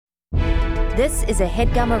This is a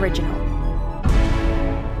HeadGum original.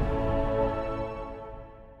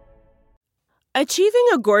 Achieving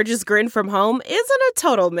a gorgeous grin from home isn't a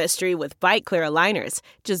total mystery with Bite Clear aligners.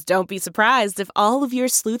 Just don't be surprised if all of your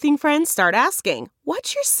sleuthing friends start asking,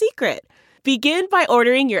 "What's your secret?" Begin by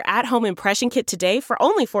ordering your at-home impression kit today for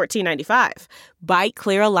only $14.95. Bite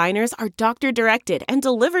Clear aligners are doctor-directed and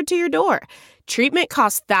delivered to your door. Treatment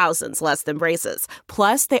costs thousands less than braces.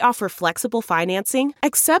 Plus, they offer flexible financing,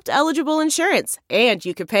 accept eligible insurance, and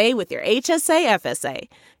you can pay with your HSA FSA.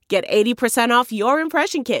 Get 80% off your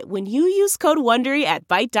impression kit when you use code WONDERY at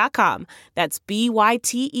Byte.com. That's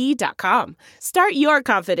BYTE.com. Start your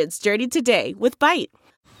confidence journey today with Byte.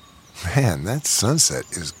 Man, that sunset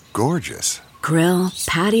is gorgeous. Grill,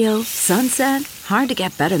 patio, sunset. Hard to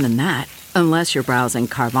get better than that. Unless you're browsing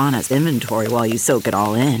Carvana's inventory while you soak it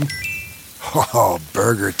all in. Oh,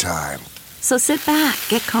 burger time. So sit back,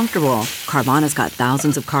 get comfortable. Carvana's got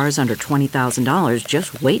thousands of cars under $20,000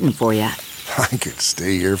 just waiting for you. I could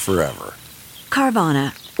stay here forever.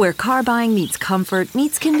 Carvana, where car buying meets comfort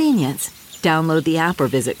meets convenience. Download the app or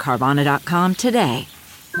visit Carvana.com today.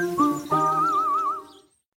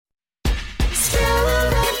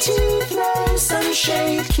 Some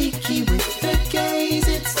shade, Kiki with the gaze.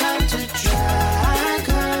 It's time to drag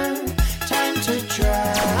her. Time to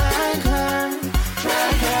drag her.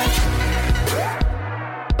 Drag her.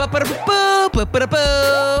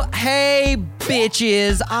 Hey,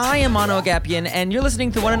 bitches. I am Mano Agapion, and you're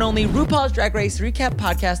listening to the one and only RuPaul's Drag Race Recap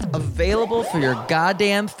Podcast, available for your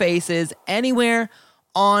goddamn faces anywhere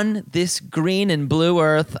on this green and blue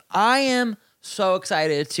earth. I am so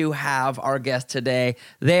excited to have our guest today.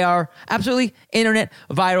 They are absolutely internet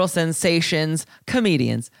viral sensations,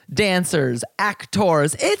 comedians, dancers,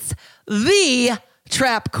 actors. It's the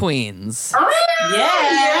Trap Queenz.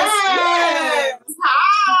 Yes.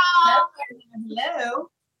 Hi. Hello.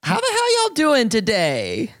 How the hell y'all doing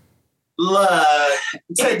today? Look,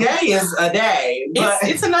 today is a day, but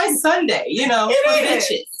it's a nice Sunday, you know. It is.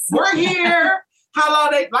 We're here. How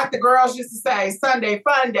long they, like the girls used to say, Sunday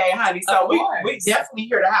fun day, honey. So we definitely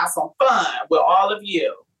here to have some fun with all of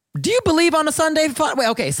you. Do you believe on a Sunday fun? Wait,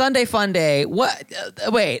 okay, Sunday fun day. What?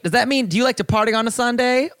 Wait, does that mean? Do you like to party on a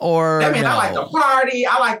Sunday or? I mean, I like to party.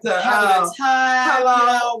 I like to have a good time.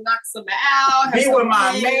 Hello, knock some out. Be with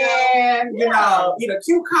my man. You know, eat a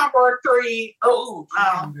cucumber or three.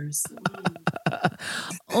 Cucumbers.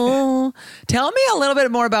 Oh, tell me a little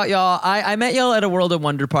bit more about y'all. I met y'all at a World of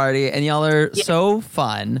Wonder party, and y'all are so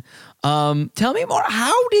fun. Tell me more.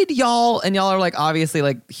 How did y'all? And y'all are like obviously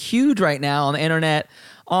like huge right now on the internet.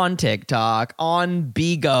 On TikTok, on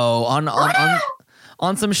Bigo,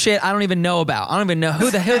 on some shit I don't even know about. I don't even know who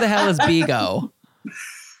the hell is Bigo.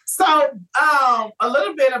 So, a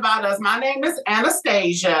little bit about us. My name is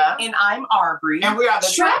Anastasia. And I'm Aubrey. And we are the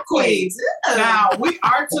Trap Queens. Now, we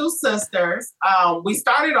are two sisters. We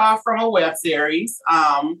started off from a web series,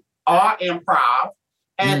 all improv.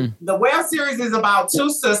 And the web series is about two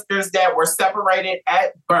sisters that were separated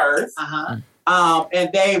at birth. And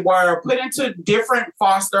they were put into different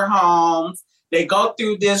foster homes. They go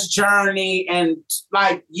through this journey, and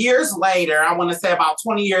like years later, I want to say about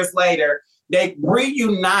 20 years later, they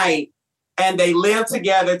reunite and they live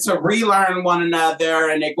together to relearn one another.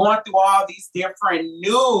 And they're going through all these different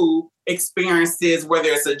new experiences, whether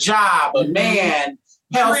it's a job, a man,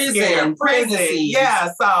 healthcare, prison. Yeah,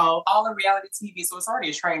 so all in reality TV. So it's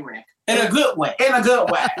already a train wreck. In a good way. So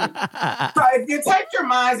if you take your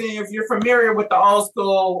minds and if you're familiar with the old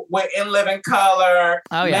school with In Living Color,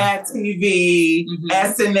 Mad TV,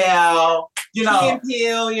 SNL, you know, Key and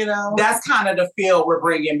Peele, you know, that's kind of the feel we're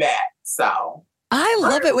bringing back. So I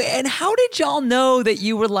love it. And how did y'all know that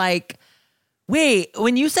you were like, wait,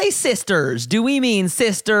 when you say sisters, do we mean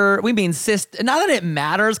sister? We mean sister. Not that it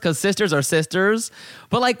matters because sisters are sisters,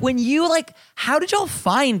 but like when you like, how did y'all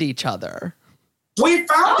find each other? We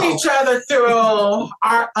found each other through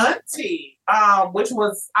our auntie, which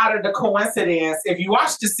was out of the coincidence. If you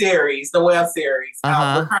watch the series, the web series,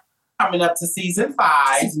 we're coming up to season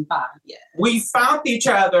 5. Season 5, yeah. We found each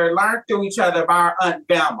other, learned through each other by our Aunt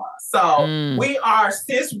Velma. So we are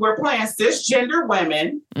we're playing cisgender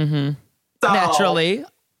women. So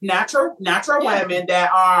natural women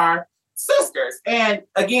that are sisters. And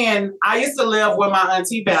again, I used to live with my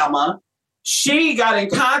Auntie Velma. She got in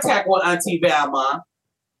contact with Auntie Velma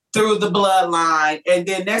through the bloodline. And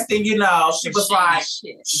then next thing you know, she was like,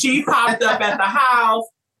 she popped up at the house.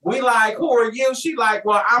 We like, who are you? She like,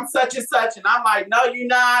 well, I'm such and such. And I'm like, no, you're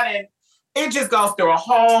not. And it just goes through a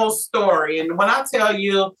whole story. And when I tell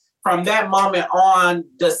you from that moment on,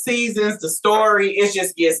 the seasons, the story, it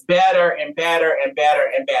just gets better and better and better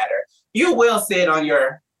and better. You will see it on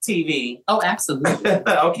your TV. Oh, absolutely.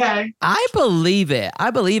 Okay. I believe it.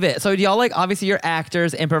 So y'all, like, obviously you're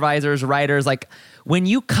actors, improvisers, writers. Like, when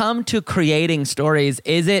you come to creating stories,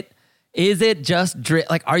 is it just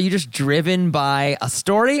are you just driven by a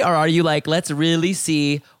story, or are you like, let's really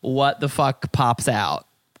see what the fuck pops out?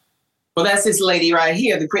 Well, that's this lady right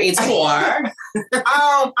here, the creator.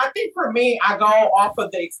 I think for me, I go off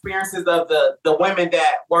of the experiences of the women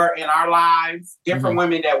that were in our lives, different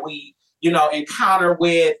women that we, encounter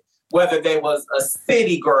with, whether they was a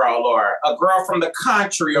city girl or a girl from the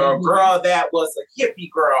country or a girl that was a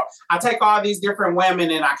hippie girl. I take all these different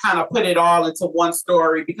women and I kind of put it all into one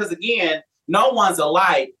story because, again, no one's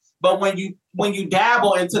alike. But when you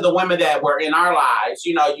dabble into the women that were in our lives,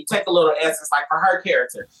 you take a little essence, like for her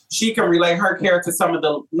character. She can relate her character to some of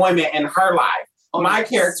the women in her life. My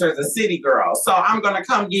character is a city girl. So I'm going to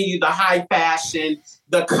come give you the high fashion,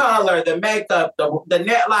 the color, the makeup, the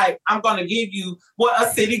net light. I'm going to give you what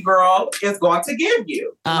a city girl is going to give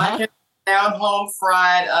you. My down home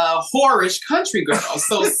fried, whorish country girl.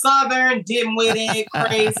 So Southern, dim-witted,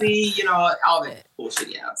 crazy, all that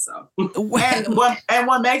bullshit. Yeah. So and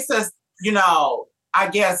what makes us, I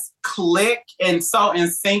guess, click and so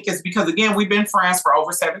in sync is because, again, we've been friends for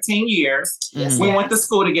over 17 years. Yes, we went to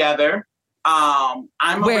school together.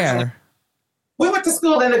 Where? We went to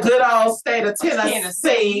school in the good old state of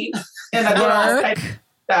Tennessee. In the good old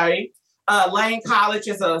state. Lane College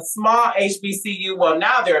is a small HBCU. Well,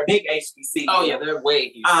 now they're a big HBCU. Oh yeah, they're way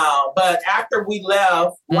huge. But after we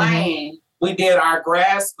left Lane, we did our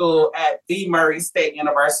grad school at the Murray State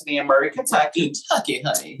University in Murray, Kentucky. Kentucky,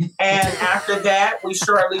 honey. And after that, we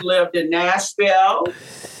shortly lived in Nashville.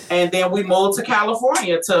 And then we moved to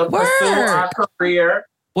California to pursue our career.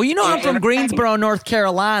 Well, I'm from Greensboro, North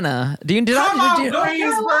Carolina. Greensboro,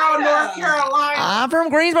 North Carolina. I'm from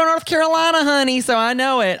Greensboro, North Carolina, honey, so I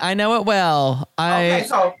know it. I know it well. Okay,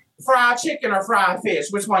 so fried chicken or fried fish?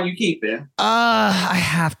 Which one you keeping? I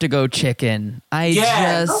have to go chicken. I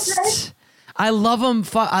love them.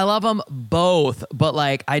 I love them both, but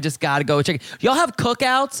I just gotta go with chicken. Y'all have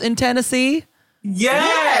cookouts in Tennessee?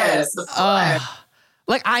 Yes.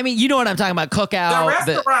 You know what I'm talking about, cookout.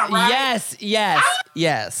 The restaurant, right?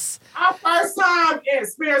 Yes. Our first time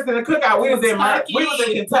experiencing a cookout, we was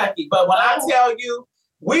in Kentucky. But when I tell you,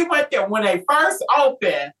 we went there when they first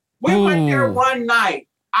opened. We went there one night.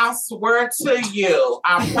 I swear to you,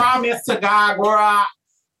 I promise to God, girl,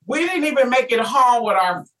 we didn't even make it home with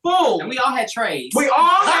our food. And we all had trays. We did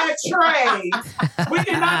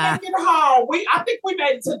not make it home. I think we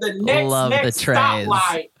made it to the next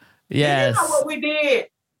stoplight. Yes. You know what we did?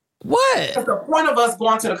 What? Because the point of us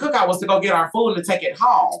going to the cookout was to go get our food and take it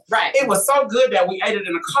home. Right. It was so good that we ate it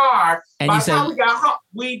in the car. And by the time we got home,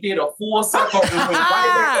 we did a full circle and went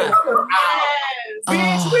right there.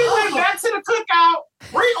 Bitch, we went back to the cookout,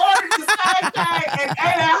 reordered the same thing, and ate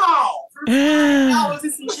at home. $3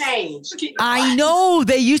 and some change. I know.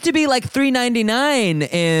 They used to be like $3.99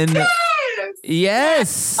 and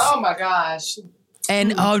yes. Oh my gosh.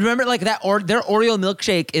 And remember that their Oreo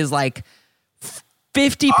milkshake is like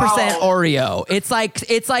 50% Oreo. It's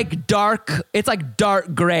like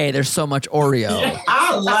dark gray. There's so much Oreo.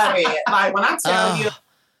 I love it. Like when I tell you,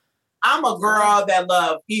 I'm a girl that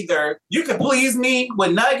love either you can please me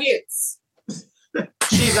with nuggets.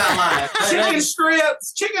 She's not lying.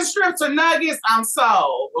 Chicken strips or nuggets, I'm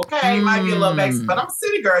sold. Okay, might be a little basic, but I'm a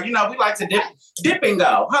city girl. We like to dip and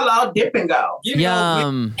go. Hello, dip and go. Give me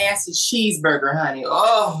a nasty cheeseburger, honey.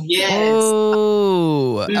 Oh yes.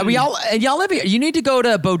 Oh, y'all live here. You need to go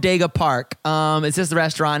to Bodega Park. It's just a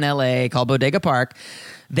restaurant in LA called Bodega Park.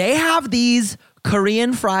 They have these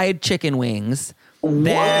Korean fried chicken wings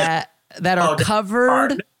that are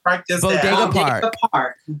covered. Bodega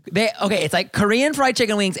Park. It's like Korean fried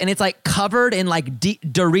chicken wings, and it's like covered in like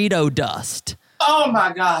Dorito dust. Oh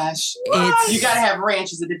my gosh! You gotta have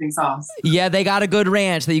ranch as a dipping sauce. Yeah, they got a good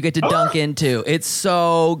ranch that you get to dunk into. It's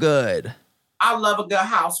so good. I love a good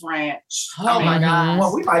house ranch. Oh my god!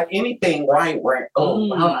 Well, we like anything white ranch.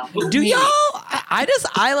 Do y'all?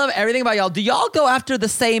 I love everything about y'all. Do y'all go after the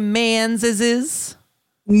same mans as is?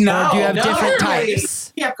 No. Or do you have different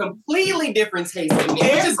types? We have completely different tastes, which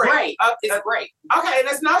is great. It's great. Okay, and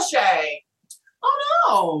it's no shade.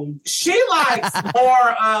 Oh no. She likes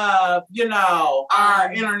more of,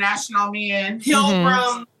 our international men.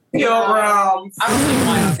 Pilgrims. Pilgrims. I don't know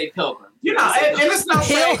why I say pilgrim. And it's no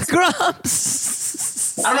shade.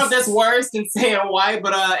 Pilgrims. I don't know if that's worse than saying white,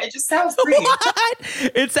 but it just sounds pretty. What?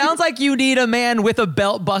 It sounds like you need a man with a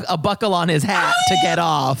buckle on his hat to get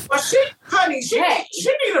off. But she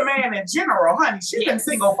need a man in general, honey. She's been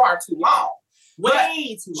single far too long.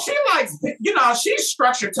 Way too long. She likes, she's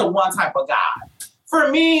structured to one type of guy. For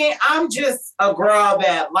me, I'm just a girl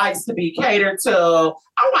that likes to be catered to.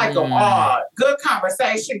 I like them all. Good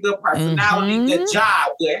conversation, good personality, good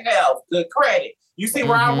job, good health, good credit. You see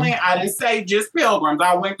where I went? I didn't say just pilgrims.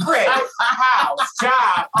 I went credit, house,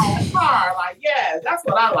 job, on car. Like, yes, that's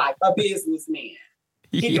what I like. A businessman.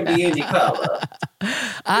 He can be any color.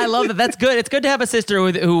 I love that. That's good. It's good to have a sister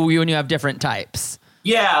when you have different types.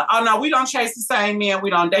 Yeah. Oh, no, we don't chase the same men. We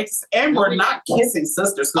don't date. And we're not kissing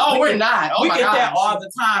sisters. Oh, we're not. Oh, we get that all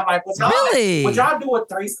the time. Like, would y'all do a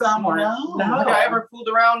threesome or no? Have I ever fooled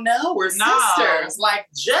around? No, we're sisters. Like,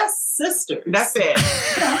 just sisters. That's it.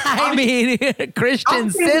 I mean, Christian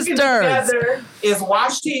sisters. Together is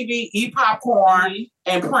watch TV, eat popcorn,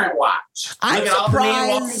 and print watch. I'm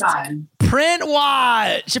surprised. Print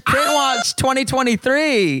watch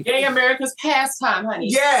 2023. Gay America's pastime, honey.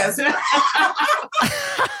 Yes.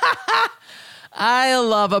 I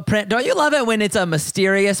love a print. Don't you love it when it's a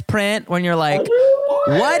mysterious print? When you're like,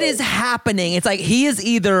 what is happening? It's like he is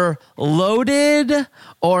either loaded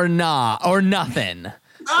or not, or nothing.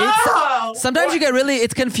 Sometimes you get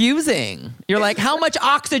it's confusing. You're like, how much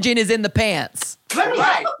oxygen is in the pants? Let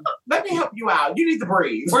me help you out. You need to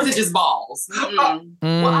breathe. Or is it just balls? Well,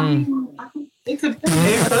 I mean, it could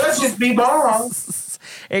just be balls.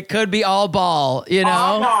 It could be all ball, you know?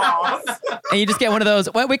 All balls. And you just get one of those,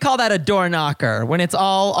 we call that a door knocker. When it's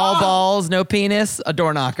all balls, no penis, a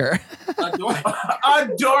door knocker. A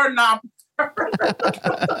door knocker.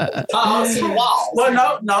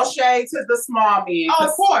 Well, no shade to the small men. Oh,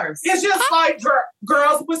 of course. It's just like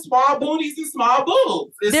girls with small booties and small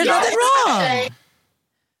boobs. There's nothing wrong.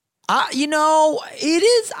 It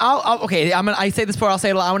is. Okay, I say this before. I'll say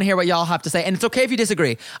it. I want to hear what y'all have to say, and it's okay if you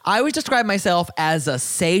disagree. I always describe myself as a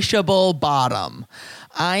satiable bottom.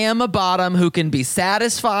 I am a bottom who can be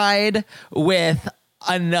satisfied with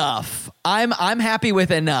enough. I'm happy with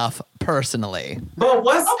enough personally. But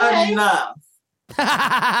what's enough?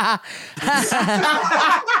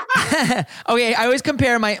 Okay, I always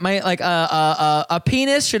compare my like a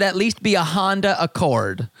penis should at least be a Honda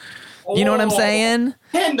Accord. You know what I'm saying?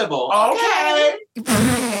 Dependable. Okay.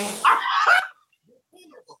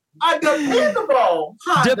 A dependable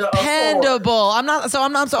Honda Dependable. Accord.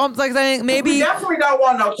 I'm like saying maybe. We definitely don't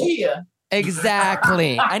want no Kia.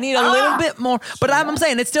 Exactly. I need a little bit more, but I'm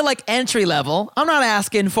saying it's still like entry level. I'm not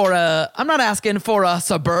asking for a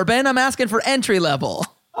Suburban. I'm asking for entry level.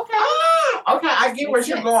 Okay. Okay, I get where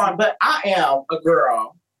you're going, but I am a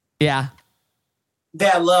girl. Yeah.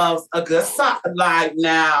 That loves a good sock. Like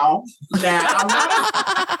now I'm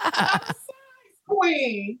not a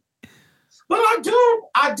queen, but I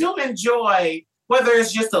do enjoy whether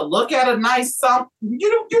it's just to look at a nice something.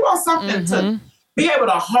 You want something to be able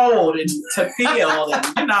to hold and to feel.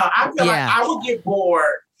 And, I feel like I would get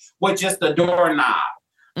bored with just a doorknob.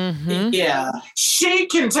 Mm-hmm. Yeah. She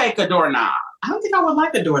can take a doorknob. I don't think I would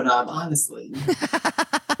like a doorknob, honestly.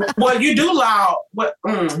 Well, you do loud, but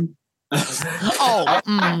I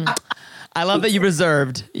love that you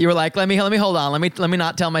reserved. You were like, let me hold on. Let me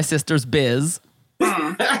not tell my sister's biz.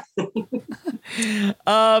 Well,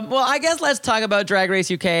 I guess let's talk about Drag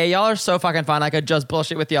Race UK. Y'all are so fucking fun. I could just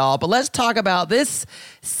bullshit with y'all, but let's talk about this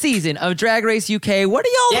season of Drag Race UK. What are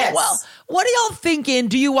y'all? Yes. Well, what are y'all thinking?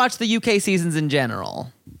 Do you watch the UK seasons in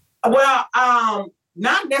general? Well,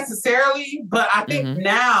 not necessarily, but I think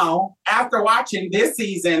now after watching this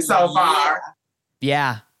season so far,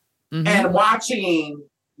 and watching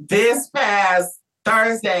this past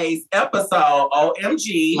Thursday's episode,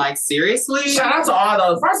 OMG. Like, seriously? Shout out to all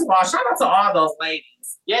those. First of all, shout out to all those ladies.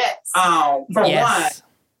 Yes. For one,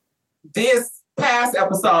 this past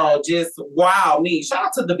episode just wowed me. Shout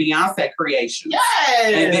out to the Beyonce creation. Yes.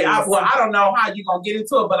 And then I don't know how you're going to get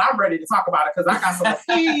into it, but I'm ready to talk about it because I got some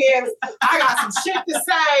opinions. I got some shit to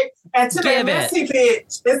say. And to that messy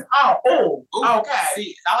bitch, it's okay.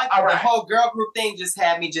 See, I like the whole girl group thing just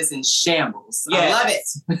had me just in shambles. Yes. I love it.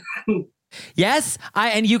 Yes,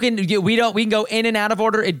 we can go in and out of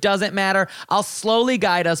order. It doesn't matter. I'll slowly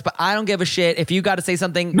guide us, but I don't give a shit. If you got to say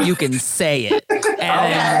something, you can say it.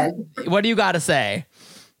 And what do you got to say?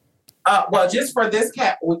 Well, just for this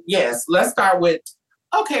cat, yes. Let's start with.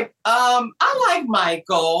 Okay, I like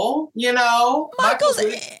Michael. You know, Michael's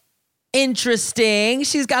interesting.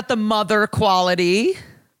 She's got the mother quality.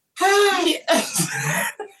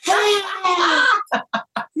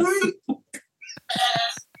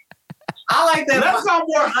 I like that. Let's go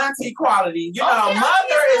more auntie quality. You know,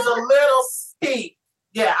 mother is a little steep.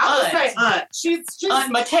 Yeah, I would say aunt. She's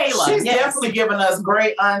Aunt Michaela. She's definitely giving us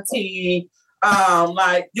great auntie.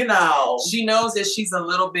 She knows that she's a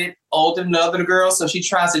little bit older than the other girls, so she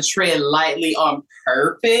tries to tread lightly on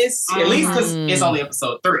purpose. At least because it's only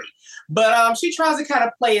episode 3. But she tries to kind of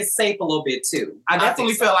play it safe a little bit too. I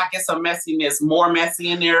definitely feel like it's some messiness, more messy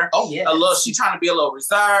in there. Oh yeah, a little. She trying to be a little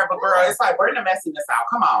reserved, but girl, it's like bring the messiness out.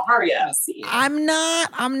 Come on, hurry up. I'm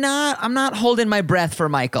not holding my breath for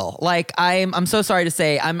Michael. Like I'm so sorry to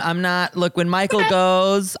say, I'm not. Look, when Michael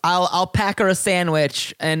goes, I'll pack her a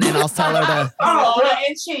sandwich and I'll tell her to. Donut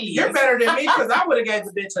and cheese. You're better than me because I would have gave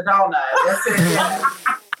the bitch a donut. That's it. Yeah.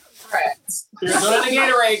 You're going to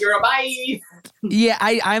Gatorade, girl. Bye. Yeah,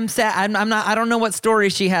 I'm sad. I'm not. I don't know what story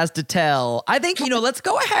she has to tell. I think let's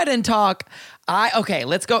go ahead and talk.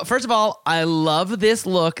 Let's go. First of all, I love this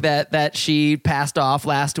look that she passed off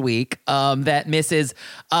last week. That Mrs.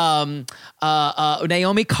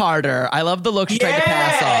 Naomi Carter. I love the look she tried to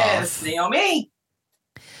pass off. Naomi.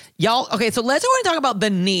 Y'all, okay, so let's go and talk about the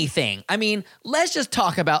knee thing. I mean, let's just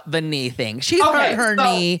talk about the knee thing. She hurt her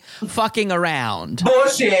knee fucking around.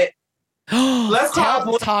 Bullshit. Let's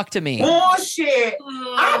talk to me. Bullshit.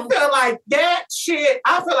 I feel like that shit.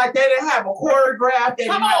 I feel like they didn't have a choreograph. They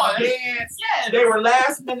didn't have a dance. Yes. They were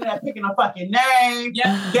last minute at picking a fucking name.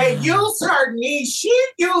 Yes. They used her knee. She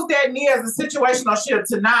used that knee as a situational ship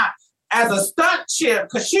to not as a stunt chip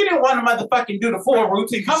because she didn't want to motherfucking do the full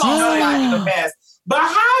routine. Come on, y'all the best. But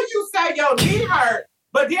how you say your knee hurt,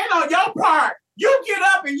 but then on your part, you get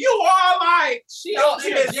up and you all like,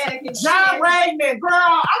 John Raymond, girl.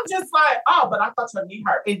 I'm just like, oh, but I thought your knee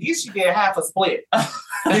hurt. And then she did half a split.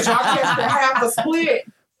 Did y'all catch the half a split?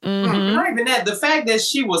 Mm-hmm. Not even that. The fact that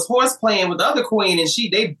she was horse playing with the other queen and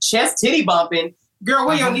they chest titty bumping. Girl,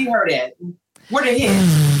 where your knee hurt at? Where the hit?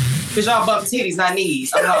 Because y'all bump titties, not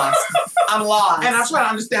knees. I'm lost. And I'm trying to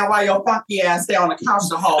understand why your funky ass stay on the couch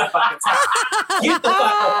the whole fucking time. Get the fuck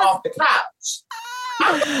up off the couch.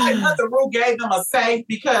 I feel like Mother Rue gave them a safe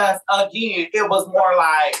because, again, it was more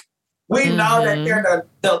like, we know that they're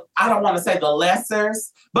the I don't want to say the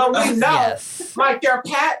lessers, but we know, like, they're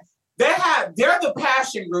the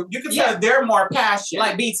passion group. You can tell they're more passionate.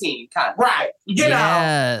 Like B-Team, kind of. Right. You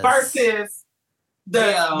know, versus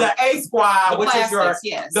the A Squad, which is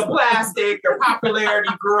the plastic, your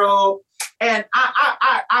popularity group. And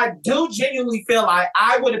I do genuinely feel like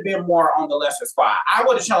I would have been more on the lesser squad. I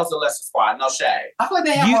would have chose the lesser squad, no shade. I feel like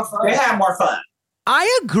they had more fun. They had more fun.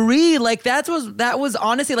 I agree. Like that was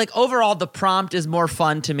honestly like overall the prompt is more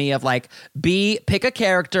fun to me of like pick a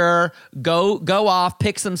character, go off,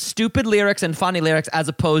 pick some stupid lyrics and funny lyrics as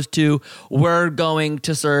opposed to we're going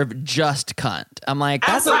to serve just cunt. I'm like,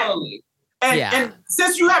 that's absolutely. And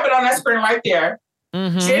since you have it on that screen right there,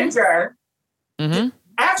 Ginger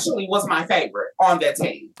actually was my favorite on that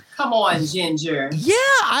team. Come on, Ginger. Yeah,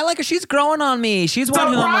 I like her. She's growing on me. She's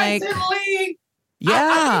one who I'm like...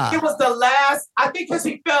 I think it was the last... I think because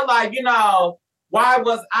he felt like, why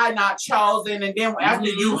was I not chosen? And then after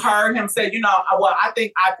you heard him say, I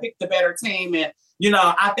think I picked the better team and,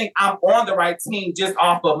 I think I'm on the right team just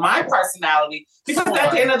off of my personality. Because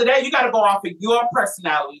at the end of the day, you got to go off of your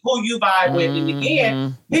personality, who you vibe with. And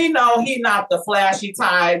again, he not the flashy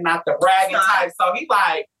type, not the bragging type. So he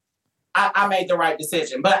like, I made the right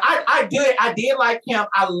decision. But I did like him.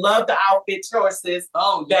 I love the outfit choices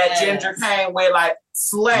that Ginger came with, like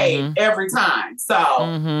slay every time.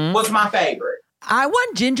 So was my favorite. I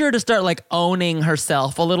want Ginger to start like owning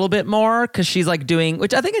herself a little bit more because she's like doing,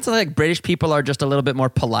 which I think it's like British people are just a little bit more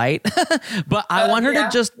polite, but I want her to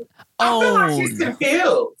just own. I feel like she's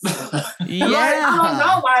confused.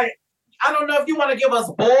 I don't know if you want to give us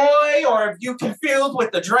boy or if you confused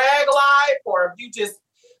with the drag life or if you just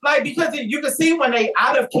like, because you can see when they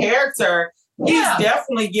out of character, he's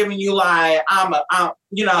definitely giving you like, I'm about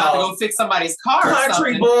to go fix somebody's car.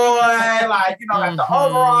 Country boy, like, like the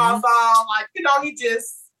overalls on, like, he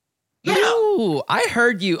just. Ooh, I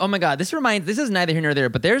heard you. Oh my God, this is neither here nor there,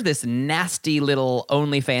 but there's this nasty little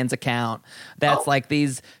OnlyFans account that's like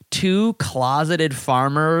these two closeted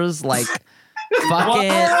farmers, like fucking.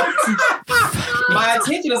 My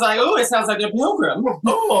attention is like, oh, it sounds like a pilgrim.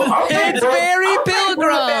 It's very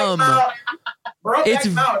pilgrim.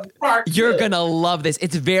 You're gonna love this.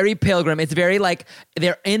 It's very pilgrim. It's very like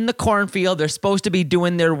they're in the cornfield. They're supposed to be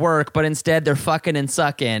doing their work, but instead they're fucking and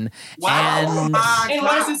sucking. Wow. And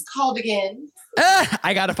what is this called again?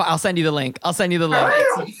 I'll send you the link.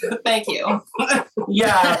 Thank you.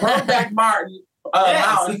 Yeah, Brokeback Martin.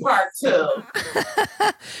 Mountain Part 2.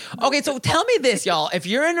 Okay, so tell me this, y'all. If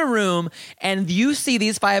you're in a room and you see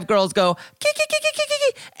these 5 girls go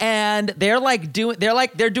and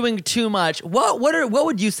they're doing too much, what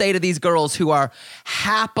would you say to these girls who are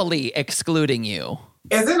happily excluding you?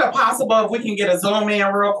 Is it possible if we can get a zoom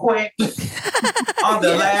in real quick on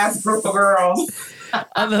the last group of girls?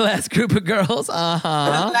 On the last group of girls, The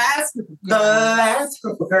last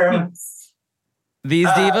group of girls. These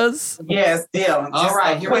divas? Yes, them. All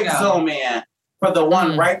right, here we quick go. zoom in for the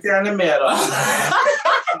one right there in the middle.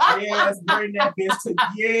 Yes, bring that bitch to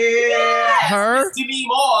Her? To be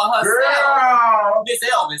more herself. Girl. Miss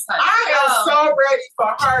Elvis, honey. I am so ready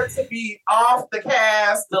for her to be off the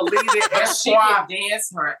cast, deleted, and She can swapped.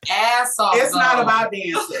 dance her ass off. It's not though. about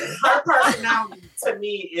dancing. Her personality to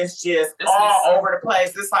me is just This all is- over the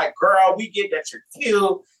place. It's like, girl, we get that you're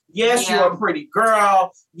cute. Yes, Yeah. you're a pretty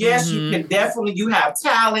girl. Yes, you can definitely, you have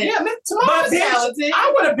talent. Yeah, Miss But Tamara's bitch, talented.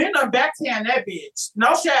 I would have been on backhand that bitch.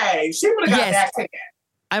 No shade. She would have got Yes. backhand.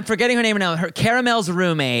 I'm forgetting her name now. Her Caramel's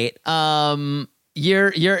roommate.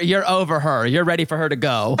 You're over her. You're ready for her to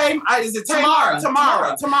go. Hey, is it Tamara?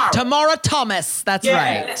 Tamara Thomas. That's Yeah,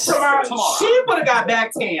 right. Tamara. She would have got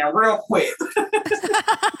backhand real quick.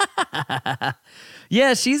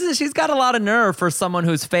 Yeah, she's got a lot of nerve for someone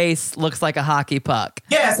whose face looks like a hockey puck.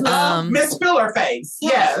 Yes, Miss Filler Face.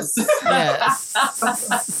 Yes. Yes.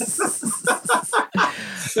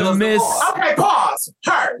 Miss. Okay, pause.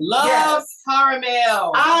 Her. Love Yes.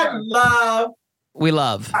 Caramel. I love We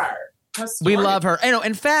love. her. We love her. You know,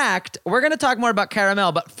 in fact, we're going to talk more about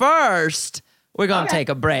Caramel, but first, we're going to take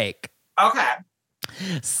a break. Okay.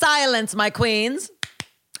 Silence, my queens.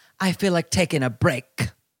 I feel like taking a break.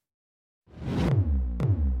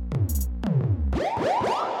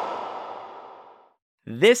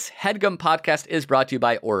 This HeadGum podcast is brought to you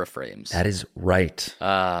by Aura Frames. That is right.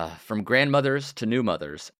 From grandmothers to new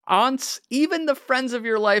mothers, aunts, even the friends of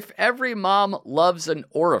your life, every mom loves an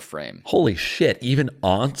Aura frame. Holy shit, even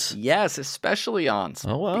aunts? Yes, especially aunts.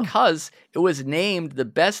 Oh, wow. Because it was named the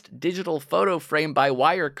best digital photo frame by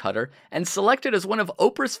Wirecutter and selected as one of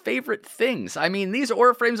Oprah's favorite things. I mean, these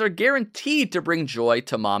Aura frames are guaranteed to bring joy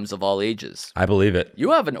to moms of all ages. I believe it. You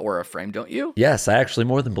have an Aura frame, don't you? Yes, I actually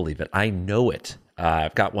more than believe it. I know it.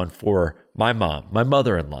 I've got one for my mom, my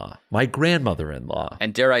mother-in-law, my grandmother-in-law.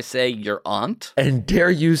 And dare I say, your aunt? And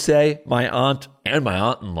dare you say, my aunt and my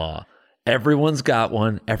aunt-in-law. Everyone's got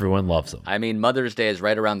one. Everyone loves them. I mean, Mother's Day is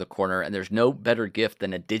right around the corner, and there's no better gift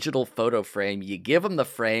than a digital photo frame. You give them the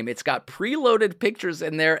frame, it's got preloaded pictures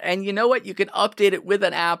in there, and you know what? You can update it with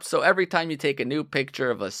an app, so every time you take a new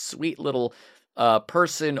picture of a sweet little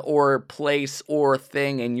person or place or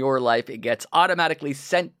thing in your life, it gets automatically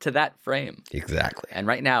sent to that frame. Exactly. And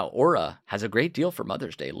right now, Aura has a great deal for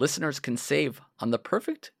Mother's Day. Listeners can save on the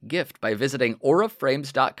perfect gift by visiting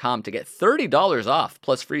auraframes.com to get $30 off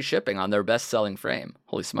plus free shipping on their best-selling frame.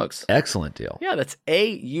 Holy smokes. Excellent deal. Yeah, that's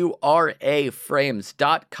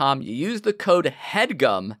auraframes.com. You use the code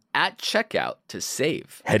HEADGUM at checkout to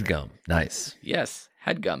save. Headgum. Nice. Yes,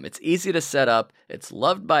 HEADGUM. It's easy to set up. It's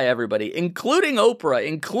loved by everybody, including Oprah,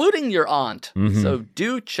 including your aunt. So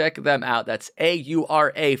do check them out. That's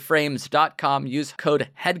auraframes.com. Use code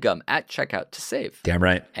HEADGUM at checkout to save. Damn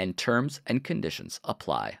right. And terms and conditions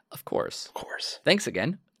apply, of course. Of course. Thanks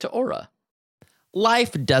again to Aura.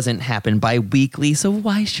 Life doesn't happen bi-weekly, so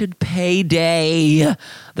why should payday?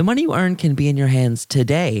 The money you earn can be in your hands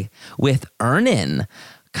today with Earnin.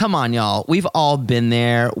 Come on, y'all. We've all been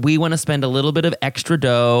there. We want to spend a little bit of extra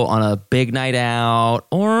dough on a big night out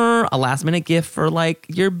or a last-minute gift for, like,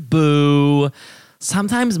 your boo.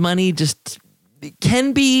 Sometimes money just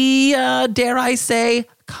can be, dare I say,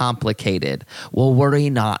 complicated. Well, worry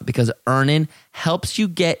not, because Earnin helps you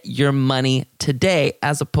get your money today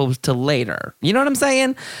as opposed to later. You know what I'm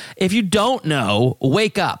saying? If you don't know,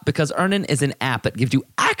 wake up, because Earnin is an app that gives you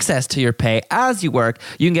access to your pay as you work.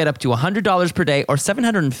 You can get up to $100 per day or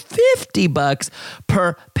 $750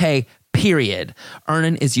 per pay period.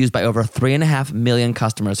 Earnin is used by over 3.5 million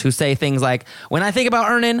customers who say things like, when I think about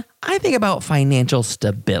Earnin, I think about financial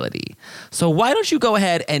stability. So why don't you go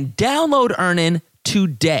ahead and download Earnin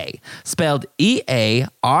today, spelled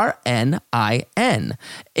EARNIN,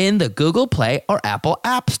 in the Google Play or Apple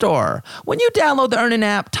App Store. When you download the Earnin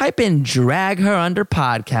app, type in Drag Her Under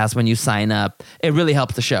Podcast when you sign up. It really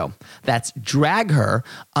helps the show. That's Drag Her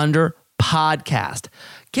Under Podcast.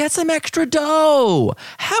 Get some extra dough.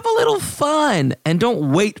 Have a little fun. And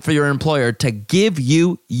don't wait for your employer to give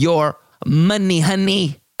you your money,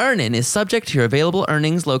 honey. Earnin is subject to your available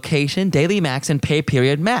earnings, location, daily max, and pay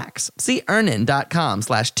period max. See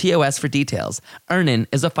earnin.com/TOS for details. Earnin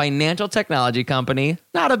is a financial technology company,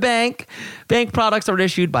 not a bank. Bank products are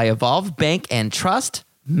issued by Evolve Bank and Trust,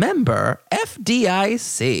 member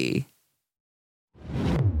FDIC.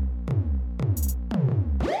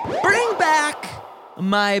 Bring back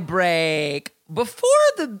my break. But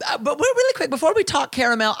really quick, before we talk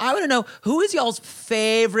Caramel, I want to know, who is y'all's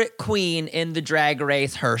favorite queen in the Drag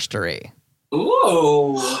Race herstory?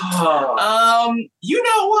 Ooh. You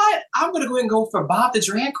know what? I'm going to go ahead and go for Bob the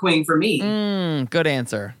Drag Queen for me. Good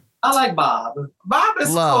answer. I like Bob. Bob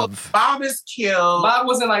is Love. cool. Bob is cute. Bob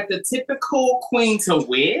wasn't like the typical queen to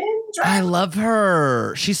win. I love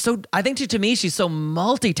her. I think to me, she's so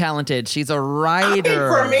multi-talented. She's a writer. I think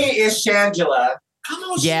for me, it's Shangela. Come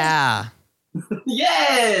on, yeah.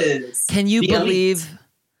 Yes. Can you believe...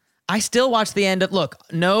 I still watch the end of, look,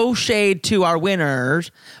 no shade to our winners,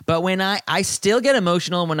 but when I still get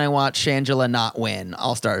emotional when I watch Shangela not win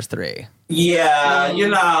All Stars 3. Yeah, you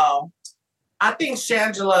know, I think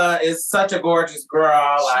Shangela is such a gorgeous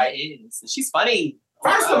girl. She is. She's funny.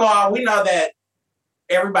 First of all, we know that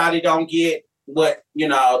everybody don't get what, you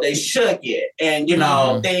know, they should get. And, you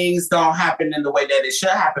know, things don't happen in the way that it should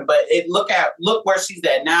happen. But look where she's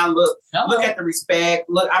at now. Look at the respect.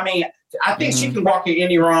 Look, I mean, I think she can walk in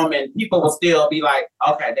any room and people will still be like,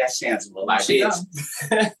 okay, that's Shangela. Like,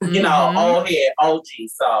 bitch, you know, old head, OG.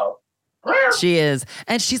 So she is.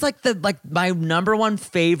 And she's like my number one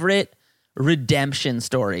favorite redemption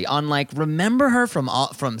story on remember her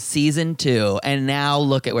from season 2 and now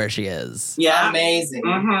look at where she is. Yeah, amazing.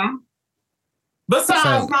 Mm-hmm.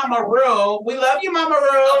 Besides Mama Ru, we love you, Mama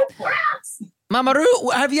Ru. Mama Ru,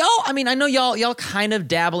 have y'all? I mean, I know y'all kind of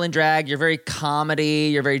dabble in drag. You're very comedy.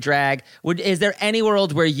 You're very drag. Is there any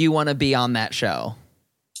world where you want to be on that show?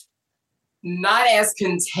 Not as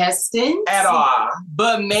contestant at all,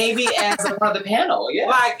 but maybe as a part of the panel. Yeah,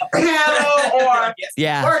 like a panel, or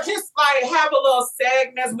yeah, or just have a little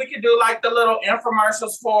segments. We could do the little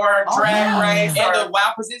infomercials for Drag Race and the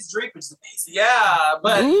Wow Presents Drink, which is amazing. Yeah,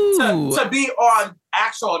 but to be on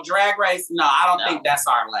actual Drag Race, no, I don't think that's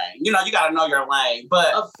our lane. You know, you got to know your lane.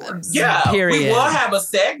 But of course, yeah, we will have a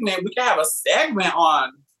segment. We can have a segment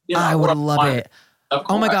on. You know, I would love it.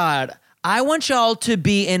 Oh my God. I want y'all to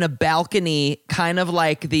be in a balcony, kind of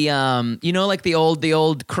like the the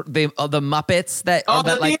Muppets that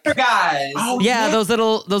the theater guys. Oh yeah, those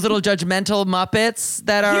little judgmental Muppets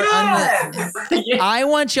that are. Yes. I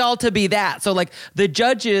want y'all to be that. So the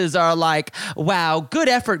judges are like, "Wow, good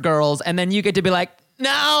effort, girls," and then you get to be like,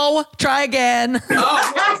 "No, try again."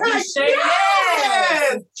 Oh,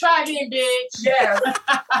 yes. Try again, bitch. Yes.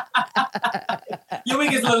 You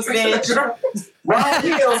weakest little snitch. Wrong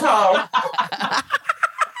heels, hoe.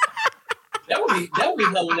 That would be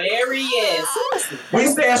hilarious. We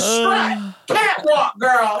said strut, catwalk,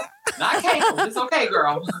 girl. Not cable. It's okay,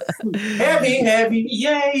 girl. Heavy,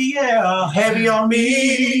 yeah, heavy on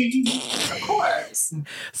me. Of course.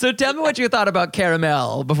 So tell me what you thought about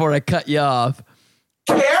Caramel before I cut you off.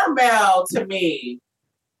 Caramel, to me,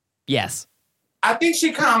 yes, I think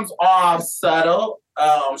she comes off subtle.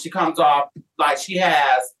 She comes off like she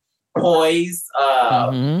has poise.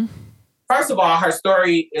 First of all, her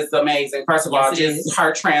story is amazing. First of all, just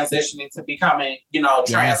her transitioning to becoming,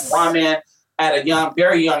 trans woman at a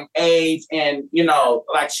very young age. And,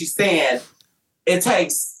 like she's saying, it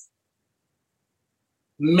takes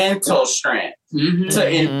mental strength to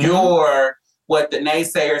endure what the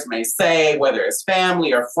naysayers may say, whether it's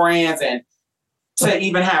family or friends, and to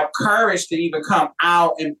even have courage to even come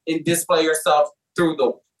out and display yourself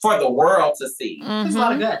for the world to see. It takes a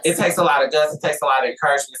lot of guts. It takes a lot of guts. It takes a lot of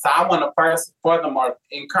encouragement. So I want to first, furthermore,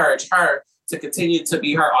 encourage her to continue to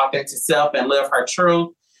be her authentic self and live her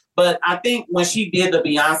truth. But I think when she did the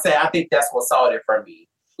Beyonce, I think that's what sold it for me.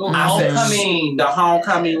 The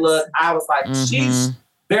homecoming look. I was like, she's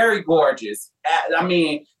very gorgeous. I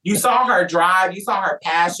mean, you saw her drive, you saw her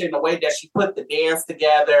passion, the way that she put the dance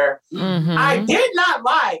together. I did not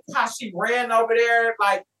like how she ran over there.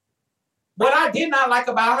 What I did not like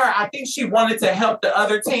about her, I think she wanted to help the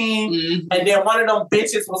other team. And then one of them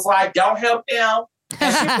bitches was like, don't help them.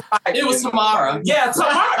 And she was like, it was Tamara. Yeah,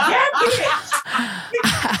 Tamara. Yeah,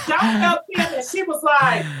 bitch. Don't help them. And she was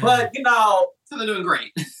like, but, So they're doing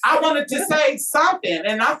great. I wanted to say something.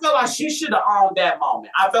 And I feel like she should have owned that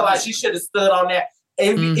moment. I feel like she should have stood on that.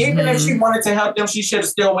 Even if she wanted to help them, she should have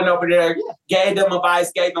still went over there, gave them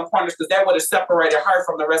advice, gave them pointers, because that would have separated her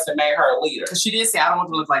from the rest and made her a leader. Because she did say, I don't want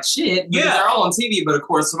to look like shit. Because they're all on TV, but of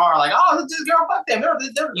course, tomorrow, this girl, fuck them.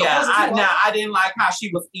 I didn't like how she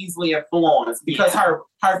was easily influenced, because her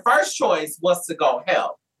first choice was to go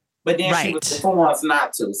help. But then she was influenced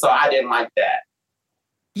not to. So I didn't like that.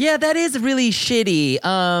 Yeah, that is really shitty.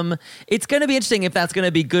 It's going to be interesting if that's going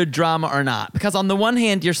to be good drama or not. Because on the one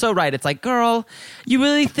hand, you're so right. It's like, girl, you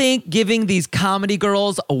really think giving these comedy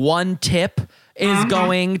girls one tip is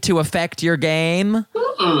going to affect your game?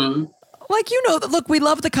 Like, look, we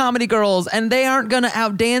love the comedy girls and they aren't going to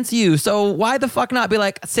outdance you. So why the fuck not be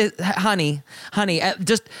like, honey,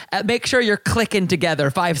 just make sure you're clicking together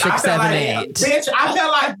 5, 6, 7, 8. Bitch, I feel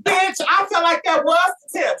like that was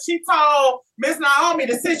the tip. She told Miss Naomi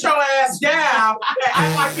to sit your ass down and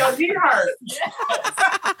act like your knee hurt.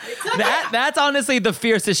 That's honestly the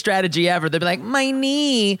fiercest strategy ever. They'd be like, my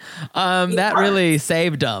knee. That really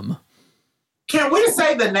saved them. Can we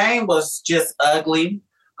say the name was just ugly?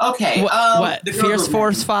 Okay. What? Fierce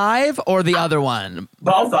Force 5 or the other one?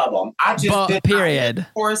 Both of them. I just did period.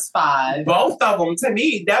 Force 5. Both of them. To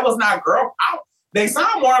me, that was not girl. They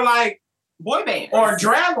sound more like boy band or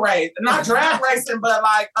drag race. Not drag racing, but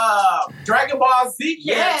like Dragon Ball Z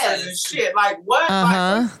characters and shit. Like what?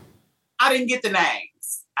 Uh-huh. Like, I didn't get the names.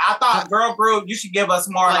 I thought girl group, you should give us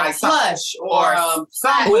more like Plush or something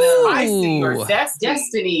spicy or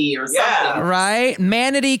Destiny or something. Yeah. Right?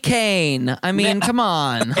 Manatee Kane. I mean, come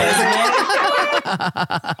on.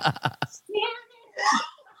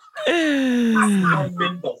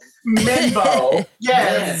 Mimbo.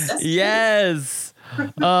 Yes.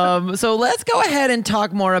 So let's go ahead and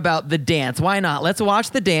talk more about the dance. Why not? Let's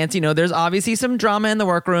watch the dance. There's obviously some drama in the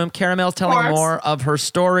workroom. Caramel's telling more of her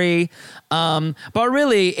story. But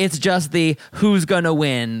really, it's just the who's gonna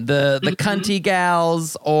win, the cunty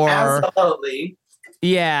gals or absolutely.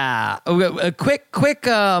 Yeah. A quick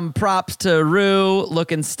props to Rue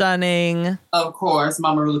looking stunning. Of course,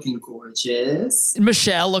 Mama Rue looking gorgeous.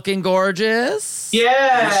 Michelle looking gorgeous.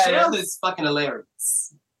 Yeah. Michelle is fucking hilarious.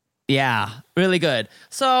 Yeah, really good.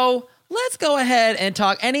 So let's go ahead and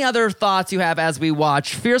talk. Any other thoughts you have as we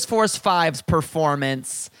watch Fierce Force 5's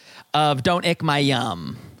performance of Don't Ick My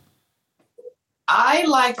Yum? I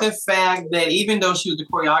like the fact that even though she was the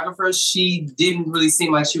choreographer, she didn't really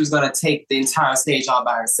seem like she was going to take the entire stage all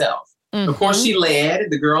by herself. Mm-hmm. Of course, she led.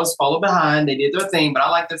 The girls followed behind. They did their thing. But I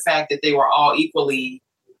like the fact that they were all equally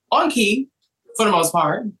on key for the most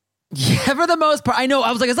part. Yeah, for the most part. I know.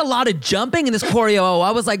 I was like, there's a lot of jumping in this choreo.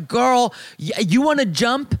 I was like, girl, you want to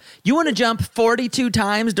jump? You want to jump 42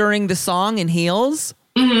 times during the song in heels?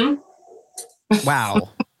 Mm-hmm.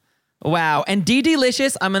 Wow. And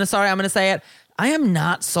D-Delicious, I'm going to say it. I am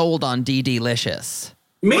not sold on D-Delicious.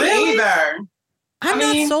 Me either. I'm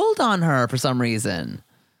not sold on her for some reason.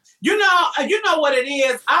 You know what it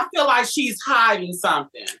is? I feel like she's hiding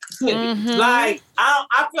something. Mm-hmm. Like,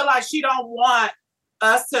 I feel like she don't want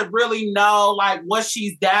us to really know like what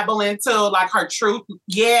she's dabbling into, like her truth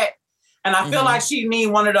yet. And I feel like she need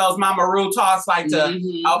one of those Mama Rue talks like to,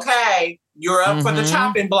 okay, you're up for the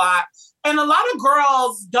chopping block. And a lot of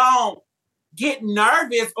girls don't get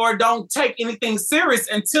nervous or don't take anything serious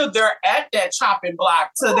until they're at that chopping block,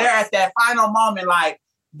 till they're at that final moment like,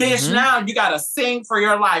 bitch, now you got to sing for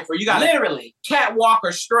your life or you got to literally catwalk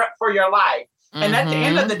or strut for your life. And at the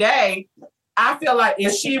end of the day, I feel like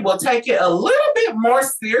if she will take it a little bit more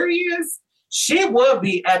serious, she would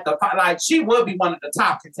be she would be one of the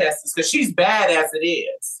top contestants because she's bad as it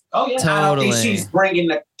is. Oh yeah, totally. I don't think she's bringing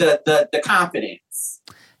the confidence.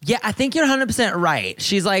 Yeah, I think you're 100% right.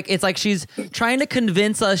 She's like, it's like she's trying to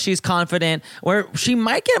convince us she's confident, where she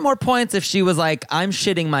might get more points if she was like, I'm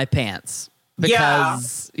shitting my pants.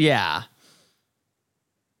 Because, yeah.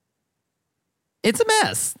 It's a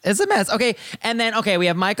mess. Okay. And then, we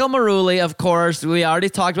have Michael Maruli, of course. We already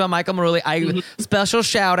talked about Michael Maruli. Special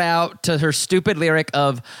shout out to her stupid lyric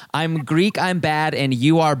of, I'm Greek, I'm bad, and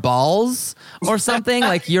you are balls, or something.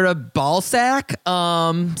 Like, you're a ball sack.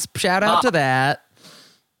 Shout out to that.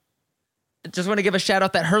 Just want to give a shout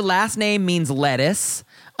out that her last name means lettuce.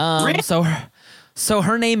 So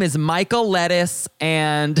her name is Michael Lettuce,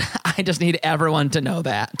 and I just need everyone to know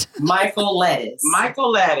that. Michael Lettuce. Not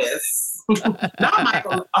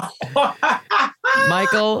Michael.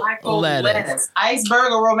 Michael Lettuce.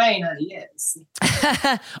 Iceberg or romaine, honey, yes.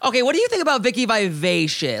 Okay, what do you think about Vicky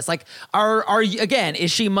Vivacious? Like, are you, again, is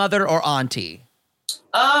she mother or auntie?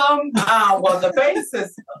 Well, the face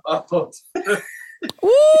is...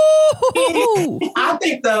 Woo! I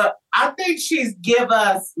think she's give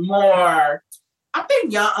us more... I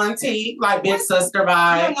think young auntie, like big sister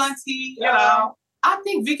vibes. Young auntie, you know. I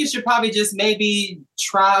think Vicky should probably just maybe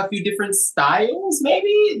try a few different styles.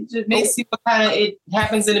 Maybe just maybe see what kind of it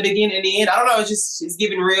happens in the beginning and the end. I don't know. It's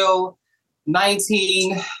giving real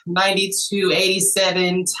 1992,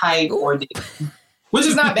 87 type ordeal, which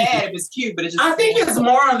is not bad if it's cute, but it's just. I think it's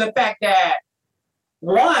more on the fact that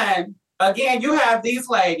one, again, you have these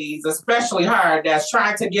ladies, especially her, that's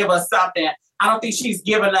trying to give us something. I don't think she's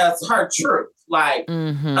giving us her truth. Like,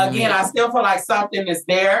 again, I still feel like something is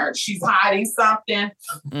there. She's hiding something.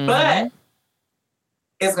 But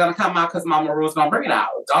it's gonna come out because Mama Ru's gonna bring it out.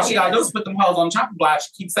 All she gotta do is put them hoes on the chopping block. She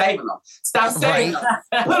keep saving them. Stop saving them.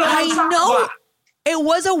 Put them on the chopping block. It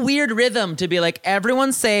was a weird rhythm to be like,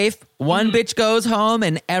 everyone's safe, one bitch goes home,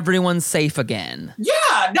 and everyone's safe again.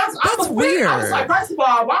 Yeah, that's weird. I was like, first of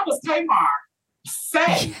all, why was Tamar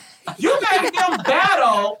safe? You made them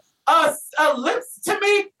battle to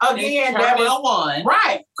me again. Carmel won.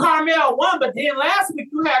 Right. Carmel won, but then last week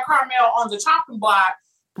you had Carmel on the chopping block.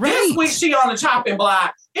 Right. This week she on the chopping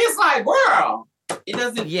block. It's like, girl, it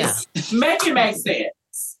doesn't make it make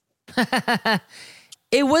sense.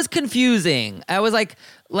 It was confusing. I was like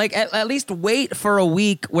at least wait for a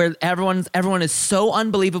week where everyone is so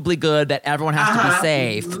unbelievably good that everyone has to be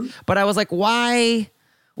safe. Mm-hmm. But I was like, why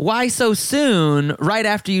so soon? Right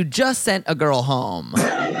after you just sent a girl home.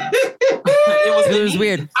 It was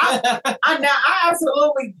weird. I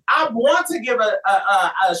want to give a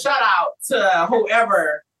shout out to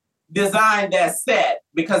whoever designed that set,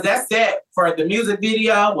 because that set for the music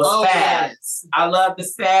video was fab. Yes. I love the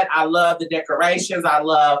set. I love the decorations. I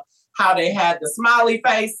love how they had the smiley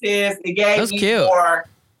faces. It gave me cute. More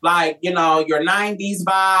like, your 90s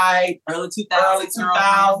vibe, early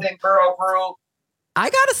 2000 girl group. I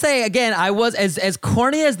gotta say, again, I was as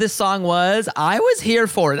corny as this song was, I was here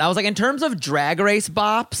for it. I was like, in terms of Drag Race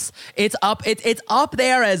bops, it's up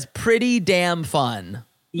there as pretty damn fun.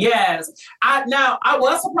 Yes. I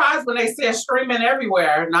was surprised when they said streaming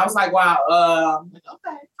everywhere, and I was like, wow,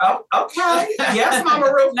 okay. Yes,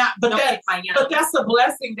 Mama Ruth. But that's a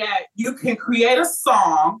blessing that you can create a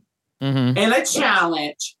song in a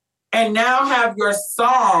challenge and now have your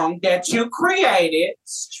song that you created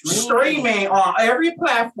streaming on every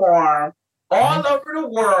platform all over the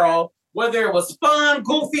world, whether it was fun,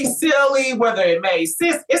 goofy, silly, whether it made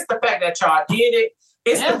sense. It's the fact that y'all did it.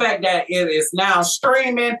 It's the fact that it is now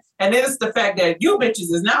streaming, and it's the fact that you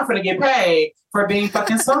bitches is now going to get paid for being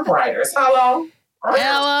fucking songwriters. Hello?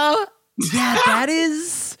 Yeah, that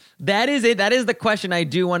is it. That is the question I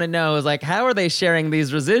do want to know, is like, how are they sharing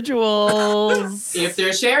these residuals? If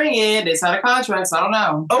they're sharing it, it's out of contract, so I don't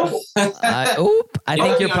know. I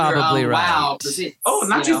think you're probably right. Wow.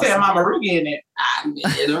 Not you said Mama Ru getting it.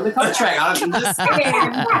 It's on the contract. I'm just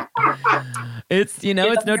saying. It's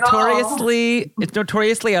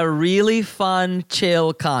notoriously a really fun,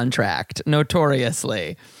 chill contract.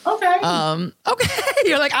 Notoriously. Okay. Okay.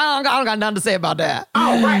 You're like, I don't got nothing to say about that.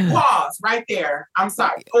 Oh, right. Pause right there. I'm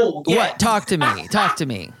sorry. Oh, yeah. What? Talk to me.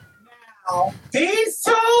 Now, these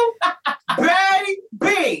two,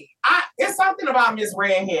 baby. It's something about Miss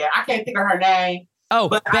Redhead. I can't think of her name. Oh,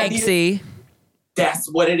 Banksy.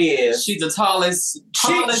 That's what it is. She's the tallest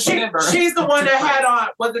member. She's the one that had on,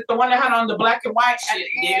 was it the one that had on the black and white?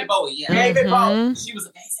 David Bowie, yeah. David Bowie. She was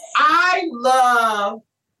amazing. I love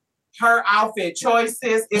her outfit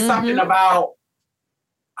choices. It's something about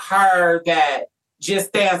her that just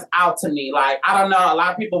stands out to me. Like, I don't know, a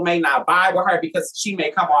lot of people may not vibe with her because she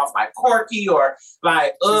may come off like quirky or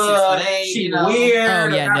like, she's weird. Oh,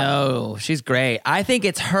 yeah, no, she's great. I think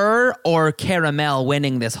it's her or Caramel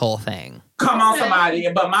winning this whole thing. Come on, somebody.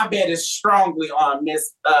 But my bet is strongly on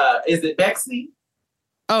Miss, is it Bexy?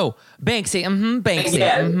 Oh, Banksy. Banksy.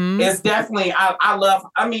 Yeah, it's definitely,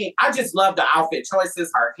 I just love the outfit choices,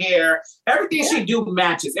 her hair, everything she do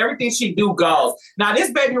matches, everything she do goes. Now, this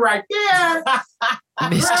baby right there.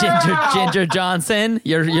 Miss Ginger Johnson,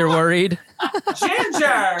 you're worried?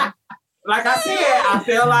 Ginger. Like I said, I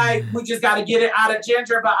feel like we just got to get it out of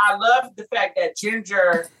Ginger, but I love the fact that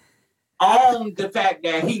Ginger owned the fact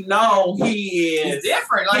that he is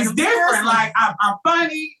different. Like, he's different. Like, I'm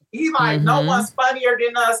funny. He's like, no one's funnier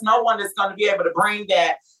than us. No one is going to be able to bring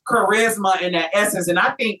that charisma and that essence. And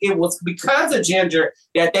I think it was because of Ginger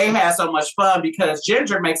that they had so much fun, because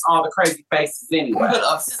Ginger makes all the crazy faces anyway. Put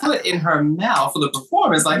a foot in her mouth for the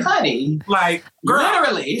performance. Like, honey. Like,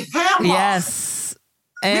 literally. Yes.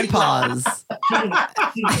 And pause.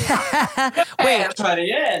 Wait.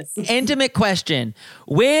 Yes. Intimate question.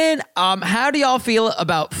 How do y'all feel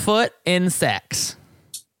about foot in sex?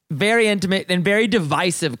 Very intimate and very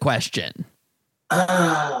divisive question.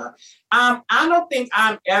 I don't think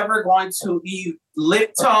I'm ever going to eat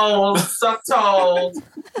lick toes, suck toes.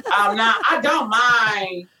 Now, I don't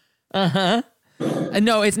mind.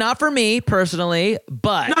 No, it's not for me personally,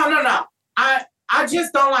 but no. I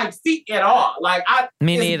just don't like feet at all. Like,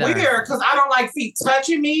 me neither. It's weird because I don't like feet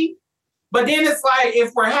touching me. But then it's like,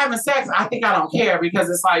 if we're having sex, I think I don't care, because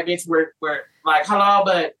it's like, bitch, we're like, hello.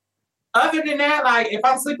 But other than that, like, if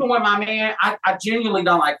I'm sleeping with my man, I genuinely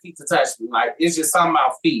don't like feet to touch me. Like, it's just something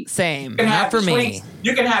about feet. Same. Not for me.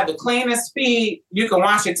 You can have the cleanest feet. You can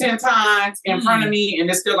wash it 10 times in front of me, and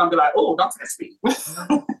it's still gonna be like, oh, don't touch me.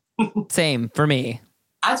 Same for me.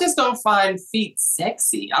 I just don't find feet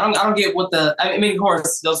sexy. I don't get what the. I mean, of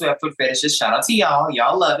course, those who have foot fetishes. Shout out to y'all.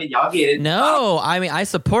 Y'all love it. Y'all get it. No, I mean I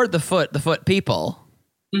support the foot people.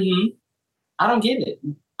 Mm-hmm. I don't get it.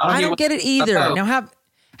 I don't get it either. Now,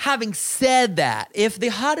 having said that, if the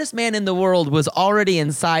hottest man in the world was already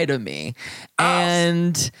inside of me,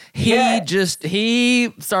 and he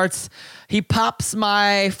pops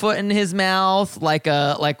my foot in his mouth like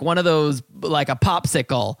one of those, like a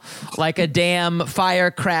popsicle, like a damn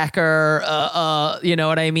firecracker, you know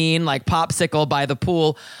what I mean? Like popsicle by the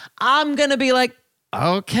pool. I'm gonna be like,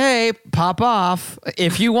 okay, pop off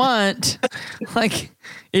if you want. Like,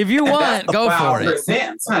 if you want, go for it.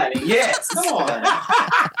 Presents, honey. Yes, come on.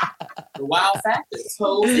 The wild factors.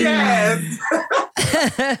 Yes.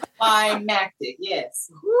 Climactic, yes.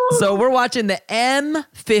 So we're watching the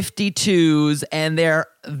M52s and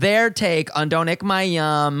their take on Don't Ick My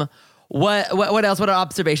Yum. What else? What are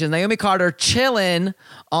observations? Naomi Carter chilling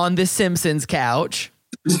on the Simpsons couch.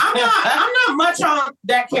 I'm not much on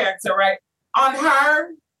that character, right? On her,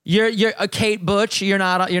 you're a Kate Butch. You're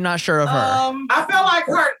not sure of her. I feel like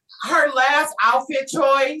her last outfit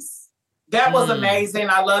choice that was amazing.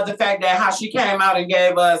 I love the fact that how she came out and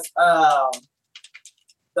gave us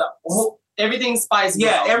Everything Spice Girl.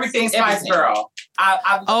 Yeah, Everything Spice Girl.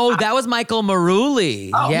 That was Michael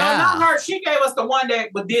Maruli. Oh, yeah. No, not her. She gave us the one that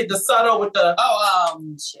did the subtle with the.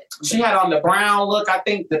 Shit. She had on the brown look. I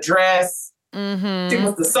think the dress. Mm-hmm. She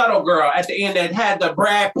was the subtle girl at the end that had the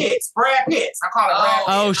Brad Pitts. I call it Brad Pitts.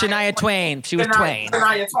 Oh, Shania Twain. She was Twain.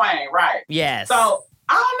 Shania Twain, right. Yes. So,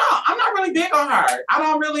 I don't know. I'm not really big on her. I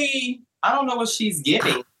don't know what she's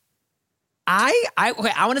giving. I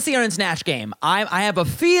want to see her in Snatch Game. I have a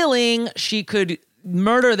feeling she could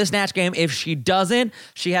murder the Snatch Game. If she doesn't,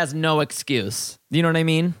 she has no excuse. You know what I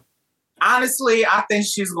mean? Honestly, I think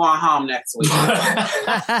she's going home next week.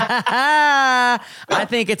 I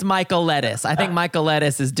think it's Michael Lettuce. I think Michael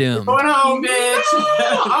Lettuce is doomed. Going home, bitch.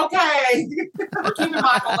 Okay. We're keeping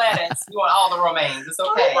Michael Lettuce. You want all the romaines. It's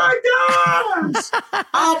okay. Oh my gosh.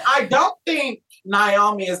 I don't think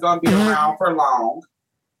Naomi is going to be around for long.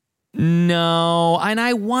 No, and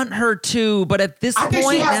I want her to, but at this point, I think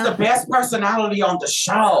she has the best personality on the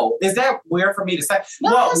show. Is that weird for me to say?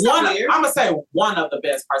 No, well, I'm gonna say one of the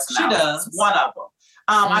best personalities. She does. One of them.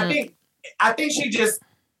 I think she just.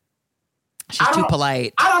 She's too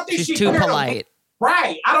polite. I don't think she's she too polite.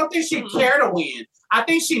 Right. I don't think she care to win. I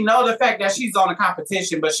think she know the fact that she's on a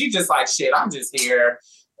competition, but she just like, shit, I'm just here.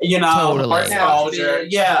 You know, totally. Soldier.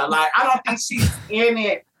 Yeah, like I don't think she's in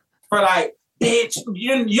it for like. Bitch,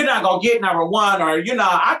 you're not gonna get number one, or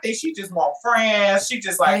I think she just want friends. She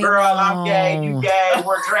just like, girl, I'm gay, you gay,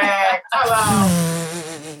 we're drag. Hello.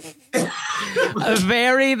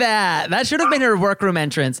 Very that. That should have been her workroom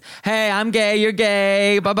entrance. Hey, I'm gay, you're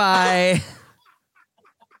gay. Bye-bye.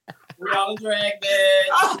 We're all drag,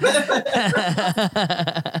 bitch.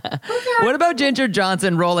 What about Ginger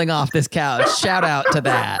Johnson rolling off this couch? Shout out to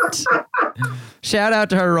that. Shout out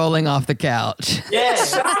to her rolling off the couch. Yeah,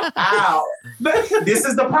 shout out. This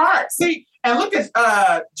is the part. See, and look at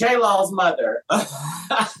J-Lo's mother.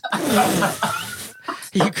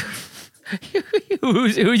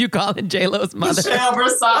 Who you calling J-Lo's mother? Michelle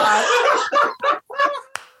Versailles.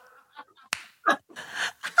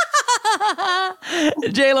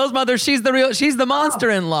 J-Lo's mother, she's the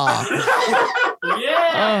monster-in-law.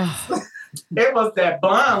 Yeah. It was that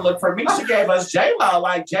blonde look for me. She gave us J-Lo.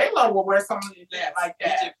 Like J-Lo will wear something like that.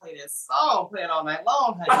 DJ play this song, play it all night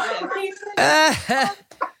long, honey.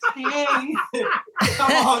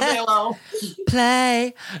 Come on, J-Lo.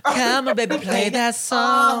 Play, come on, baby, play that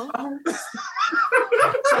song.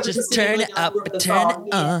 Just turn it up, turn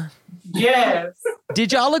it on. Yes.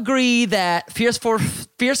 Did y'all agree that Fierce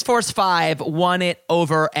Force 5 won it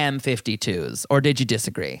over M52s, or did you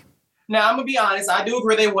disagree? Now, I'm going to be honest. I do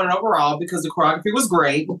agree they won it overall because the choreography was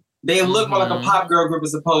great. They looked more like a pop girl group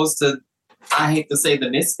as opposed to, I hate to say, the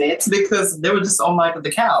Misfits, because they were just on like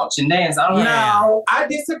the couch and dance. I don't know. No, I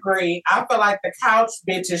disagree. I feel like the couch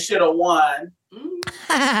bitches should have won. Only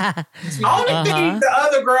thing the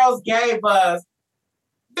other girls gave us,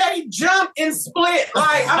 they jumped and split.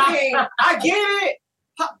 Like, I mean, I get it,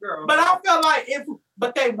 pop girl, but I felt like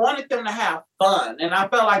but they wanted them to have fun, and I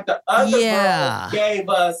felt like the other girls gave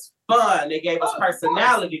us fun. They gave us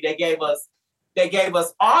personality. They gave us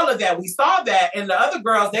all of that. We saw that, and the other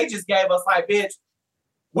girls, they just gave us like, bitch,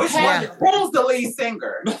 who's the lead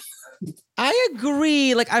singer? I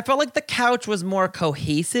agree. Like, I felt like the couch was more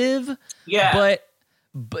cohesive. Yeah,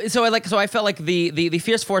 So I felt like the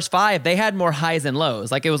Fierce Force 5, they had more highs and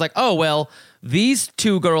lows. Like it was like, oh well, these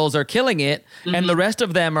two girls are killing it, and the rest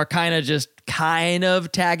of them are kind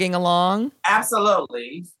of tagging along.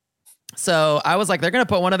 Absolutely. So I was like, they're gonna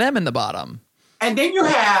put one of them in the bottom. And then you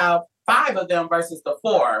have 5 of them versus the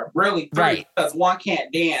 4, really 3, right? Because one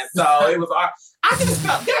can't dance. So it was. I just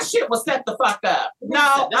felt that shit was set the fuck up.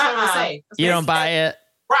 No, that's what I say. You don't buy it.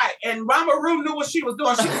 Right, and Mama Rue knew what she was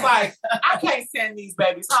doing. She was like, I can't send these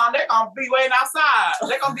babies home. They're going to be waiting outside.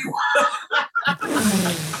 They're going to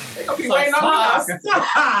be waiting on us.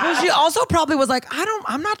 Well, she also probably was like,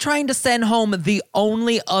 I'm not trying to send home the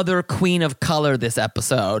only other queen of color this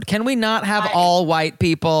episode. Can we not have all white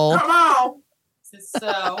people? Come on.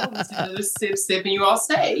 So, sip, and you all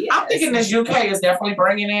say. Yes. I'm thinking this UK is definitely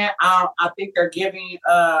bringing it. I think they're giving,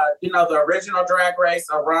 the original Drag Race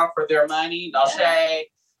a run for their money. No shade.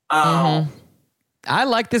 I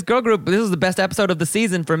like this girl group. This is the best episode of the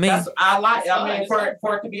season for me. For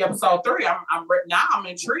it to be episode 3, I'm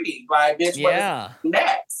intrigued. Like, bitch, what's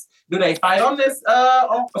next? Do they fight on this?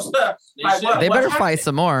 They better fight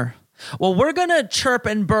some more. Well, we're gonna chirp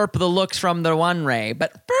and burp the looks from the one ray,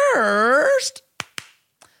 but first,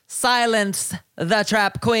 silence the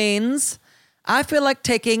trap queens. I feel like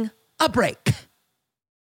taking a break.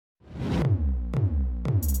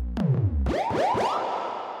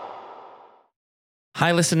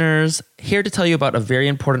 Hi, listeners. Here to tell you about a very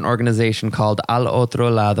important organization called Al Otro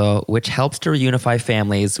Lado, which helps to reunify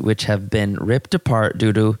families which have been ripped apart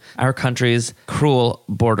due to our country's cruel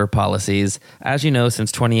border policies. As you know,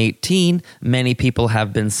 since 2018, many people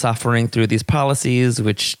have been suffering through these policies,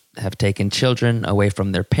 which have taken children away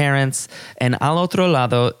from their parents. And Al Otro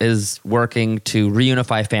Lado is working to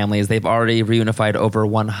reunify families. They've already reunified over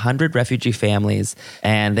 100 refugee families,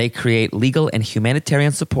 and they create legal and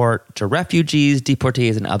humanitarian support to refugees,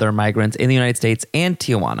 deportees, and other migrants in the United States and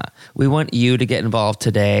Tijuana. We want you to get involved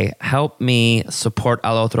today. Help me support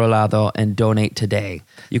Al Otro Lado and donate today.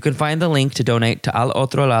 You can find the link to donate to Al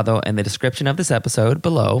Otro Lado in the description of this episode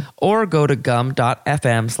below, or go to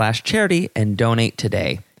gum.fm/charity and donate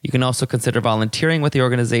today. You can also consider volunteering with the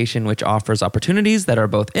organization, which offers opportunities that are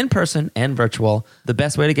both in person and virtual. The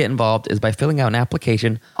best way to get involved is by filling out an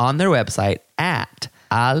application on their website at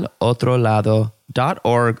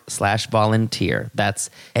alotrolado.org/volunteer. That's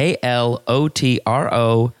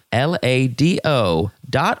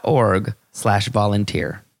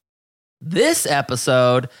ALOTROLADO.org/volunteer. This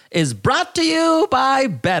episode is brought to you by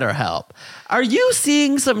BetterHelp. Are you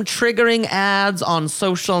seeing some triggering ads on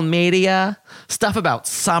social media? Stuff about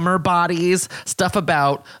summer bodies, stuff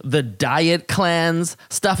about the diet cleanse,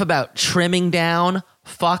 stuff about trimming down.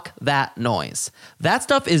 Fuck that noise. That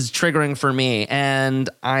stuff is triggering for me, and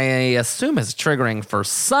I assume it's triggering for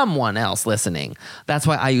someone else listening. That's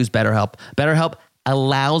why I use BetterHelp. BetterHelp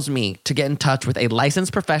allows me to get in touch with a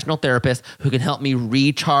licensed professional therapist who can help me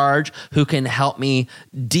recharge, who can help me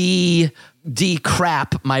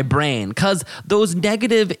decrap my brain, because those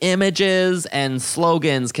negative images and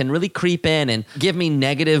slogans can really creep in and give me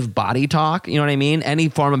negative body talk. You know what I mean? Any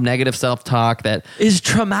form of negative self-talk that is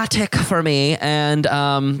traumatic for me. And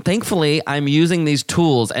thankfully, I'm using these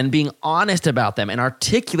tools and being honest about them and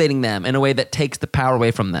articulating them in a way that takes the power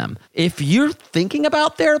away from them. If you're thinking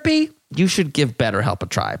about therapy, you should give BetterHelp a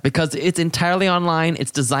try because it's entirely online.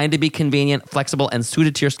 It's designed to be convenient, flexible, and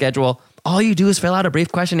suited to your schedule. All you do is fill out a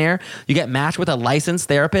brief questionnaire. You get matched with a licensed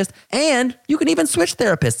therapist, and you can even switch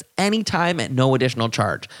therapists anytime at no additional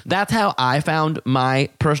charge. That's how I found my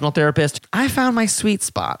personal therapist. I found my sweet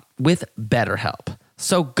spot with BetterHelp.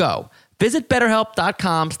 So go. Visit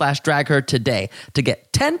BetterHelp.com/dragher today to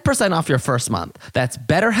get 10% off your first month. That's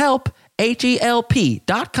BetterHelp,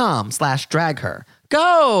 HELP.com/dragher.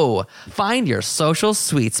 Go! Find your social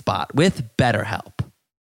sweet spot with BetterHelp.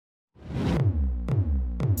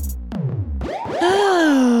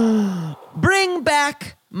 Bring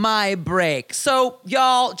back my break. So,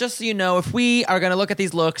 y'all, just so you know, if we are going to look at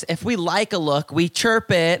these looks, if we like a look, we chirp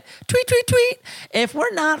it, tweet, tweet, tweet. If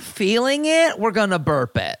we're not feeling it, we're going to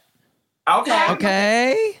burp it.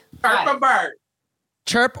 Okay? Chirp or burp.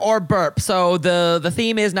 Chirp or burp. So the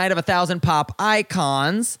theme is Night of 1,000 Pop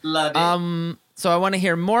Icons. Love it. So I want to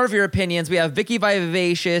hear more of your opinions. We have Vicky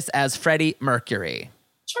Vivacious as Freddie Mercury.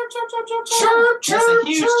 Chirp, chirp, chirp, chirp, chirp. That's a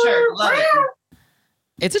huge chirp. Love it.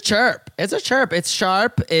 It's a chirp. It's a chirp. It's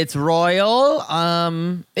sharp. It's royal.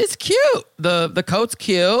 It's cute. The coat's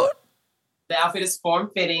cute. The outfit is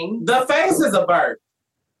form-fitting. The face is a burp.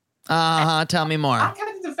 Tell me more. I kind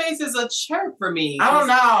of think the face is a chirp for me. I don't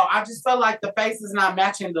know. I just feel like the face is not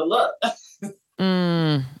matching the look.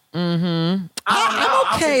 I'm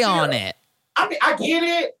okay on it. I mean, I get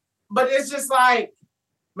it, but it's just like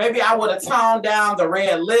Maybe I would have toned down the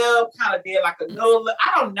red lip, kind of did like a nude lip.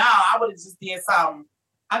 I don't know. I would have just did something.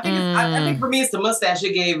 I think for me, it's the mustache.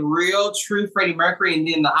 It gave real, true Freddie Mercury, and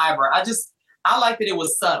then the eyebrow. I like that it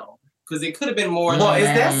was subtle because it could have been more. Well, is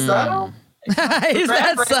that subtle? Is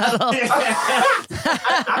that subtle?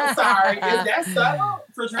 I'm sorry. Is that subtle?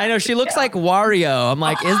 I know she looks like Wario. I'm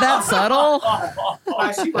like, is that subtle?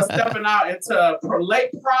 Like she was stepping out into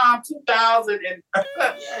late prom 2000, and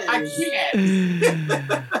I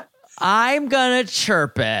can't. I'm gonna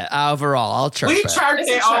chirp it overall. I'll chirp it. We chirped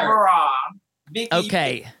it overall. Vicky,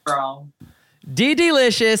 Okay. Girl. D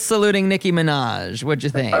Delicious saluting Nicki Minaj. What'd you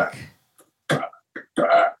think?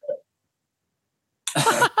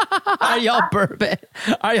 Are y'all burping?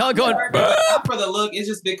 Are y'all going? Not for the look. It's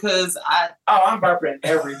just because I'm burping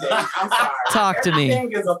everything. I'm sorry. Talk to me.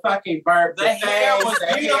 Everything is a fucking burp. The hair was the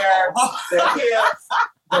hair, the hips,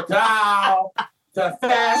 the doll, the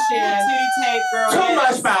fashion. Titty tape, girl. Too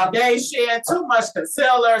much foundation. Too much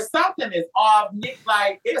concealer. Something is off.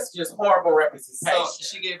 Like it's just horrible representation. So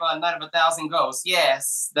she gave a Night of 1,000 Ghosts.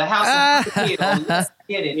 Yes, the House of the Let's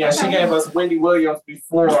get it. Yeah, she gave us Wendy Williams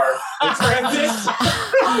before the transition.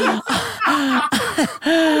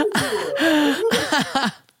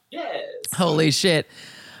 Yes. Holy shit.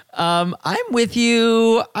 I'm with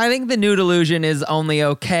you. I think the nude illusion is only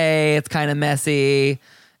okay. It's kind of messy.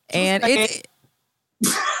 And it's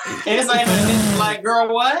like,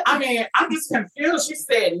 girl, what? I mean, I'm just confused. She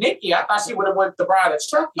said Nikki. I thought she would have went the bride of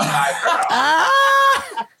Chucky. Like, girl.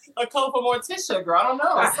 A coat for Morticia, girl. I don't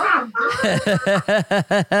know.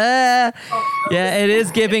 Yeah, it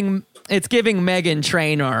is giving. It's giving Megan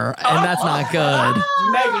Trainor, and that's not good.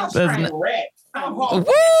 Megan Trainor.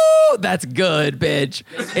 Woo! That's good, bitch.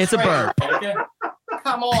 It's a burp.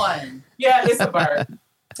 Come on. Yeah, it's a burp.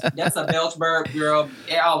 That's a belch burp, girl.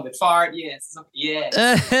 All of it. Fart, yes. Yes.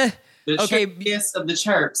 The Okay. chirpiest of the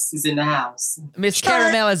chirps is in the house. Miss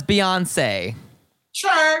Caramel is Beyonce.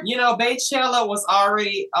 Sure. You know, Beychella was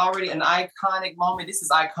already an iconic moment. This is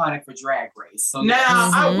iconic for Drag Race. So now,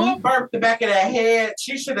 I will burp the back of that head.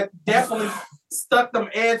 She should have definitely stuck them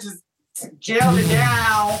edges, gelled it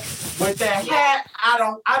down with that hat. I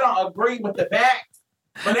don't agree with the back.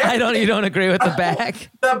 But You don't agree with the back?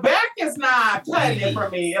 The back is not cutting it for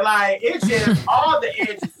me. Like, it's just all the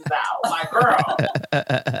edges is out. Like, girl.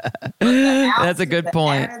 That's a good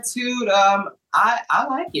point. Attitude, I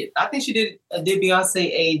like it. I think she did Beyonce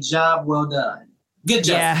a job well done. Good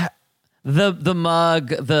job. Yeah. The mug,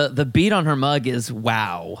 the beat on her mug is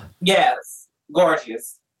wow. Yes.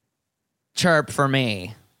 Gorgeous. Chirp for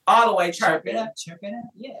me. All the way chirping. Chirping up.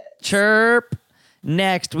 Yeah. Chirp.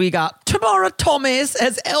 Next, we got Tamara Thomas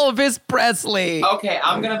as Elvis Presley. Okay,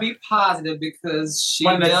 I'm going to be positive because she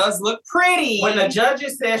does look pretty. When the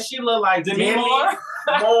judges said she looked like Demi Moore,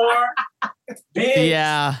 big.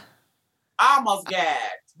 Yeah. I almost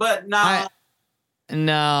gagged, but no.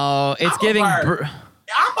 No, it's giving...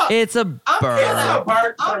 It's a burp. It's a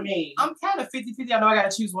burp for me. I'm kind of 50-50. I know I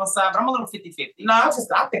got to choose one side, but I'm a little 50-50. No, I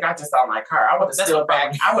think I just don't like her. I would have still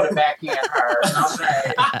backhand her.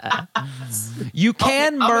 You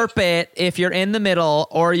can burp it if you're in the middle,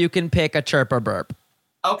 or you can pick a chirp or burp.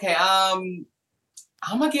 Okay, I'm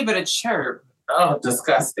going to give it a chirp. Oh,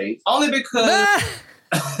 disgusting. Only because...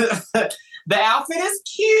 The outfit is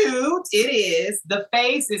cute. It is. The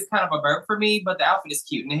face is kind of a burp for me, but the outfit is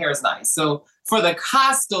cute and the hair is nice. So for the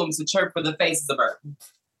costumes, the chirp for the face is a burp.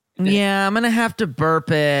 Yeah, I'm going to have to burp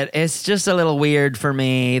it. It's just a little weird for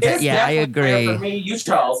me. I agree. For me, you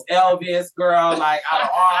chose Elvis, girl. Like, out of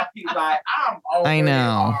all people, like, I'm over it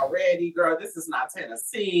already, girl. This is not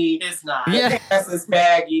Tennessee. It's not. Yeah. The dress is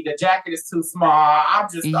baggy. The jacket is too small. I'm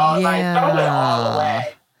just all like, throw it all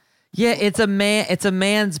away. Yeah, it's a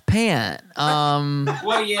man's pant.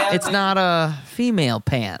 Well, yeah, it's not a female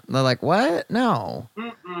pant. They're like, what? No.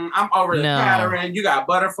 I'm over the pattern. You got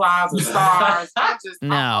butterflies and stars.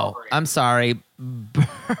 I'm sorry.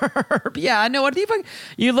 Burp. Yeah, I know. What do you think?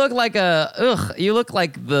 You look like you look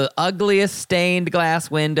like the ugliest stained glass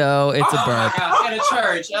window. It's a burp. At a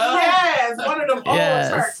church. Yes, one of them old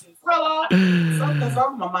churches. Hello. Something's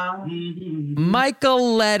on my mind.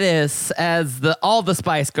 Michael Lettuce as all the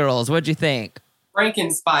Spice Girls. What'd you think?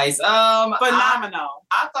 Frankenspice. Phenomenal.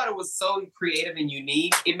 I thought it was so creative and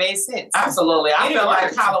unique. It made sense. Absolutely. I feel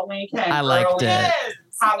like Halloween came early. I liked it. Yes.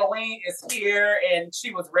 Halloween is here, and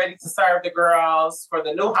she was ready to serve the girls for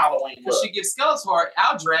the new Halloween look. She gives Skeletor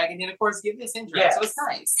out drag, and then of course give this in drag. Yes. So it's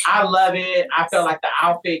nice. I love it. I feel like the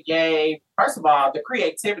outfit gave, first of all, the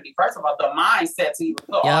creativity. First of all, the mindset to even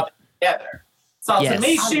put all that together. So to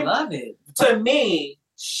me, I love it. To me,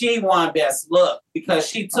 she won Best Look because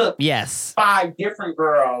she took 5 different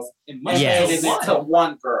girls and made it into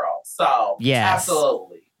one girl. So,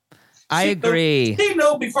 absolutely. I agree. She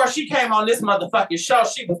knew before she came on this motherfucking show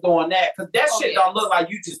she was doing that because that shit don't look like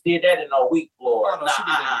you just did that in a week, Lord. No, she did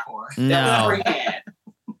that before. That was freehand.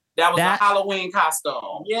 That was a Halloween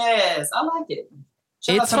costume. Yes, I like it.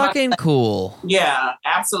 It's fucking cool. Yeah,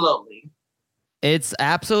 absolutely. It's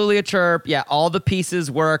absolutely a chirp. Yeah, all the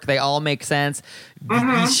pieces work. They all make sense.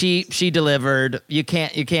 She delivered. You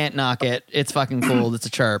can't knock it. It's fucking cool. It's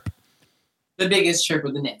a chirp. The biggest chirp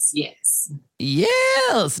of the Nets. Yes.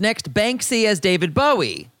 Yes. Next, Banksy as David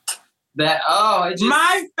Bowie.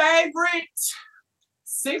 My favorite.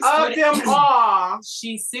 6 of them all.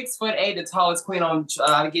 She's 6'8", the tallest queen on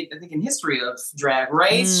I think in history of Drag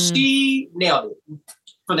Race. She nailed it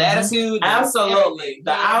for the attitude. Absolutely,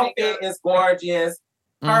 the outfit is gorgeous.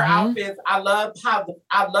 Her outfits, I love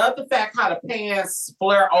the fact how the pants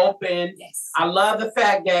flare open. Yes. I love the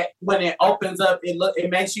fact that when it opens up,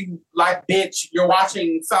 it makes you like, bitch, you're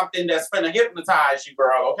watching something that's finna hypnotize you,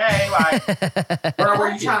 girl. Okay, like,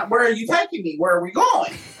 where are you taking me? Where are we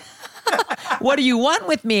going? What do you want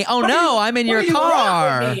with me? Oh no, I'm in your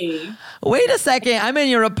car. Wait a second, I'm in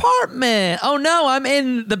your apartment. Oh no, I'm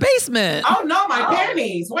in the basement. Oh no, my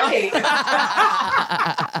panties. Wait.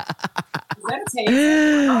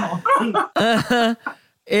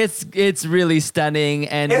 It's really stunning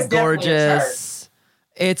and It's gorgeous.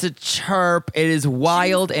 It's a chirp. It is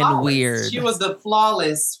wild and weird. She was the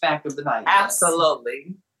flawless fact of the night.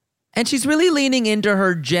 Absolutely. And she's really leaning into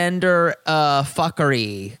her gender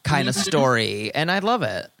fuckery kind of story, and I love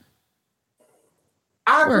it.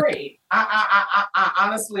 I agree. I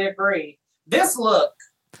honestly agree. This look.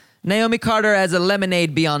 Naomi Carter as a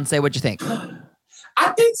lemonade Beyonce. What'd you think?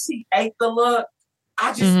 I think she ate the look.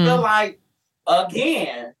 I just feel like,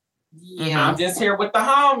 again, I'm just here with the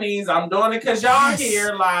homies. I'm doing it because y'all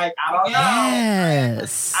here. Like, I don't know.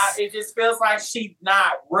 Yes. It just feels like she's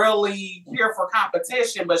not really here for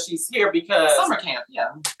competition, but she's here because summer camp.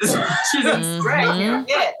 Yeah, she's in drag camp.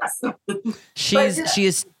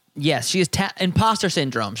 Yes, she is imposter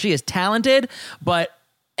syndrome. She is talented, but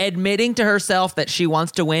admitting to herself that she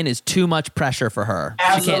wants to win is too much pressure for her.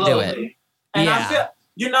 Absolutely. She can't do it. And I feel,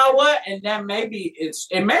 you know what? And then maybe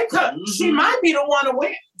it may come. She might be the one to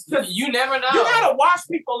win. You never know. You gotta watch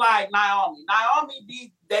people like Naomi.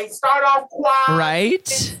 They start off quiet, right?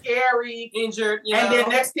 Scary, injured, and then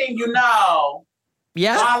next thing you know,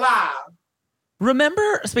 voila.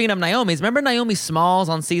 Remember, speaking of Naomi's, remember Naomi Smalls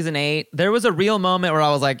on season 8? There was a real moment where I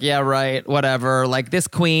was like, yeah, right, whatever. Like, this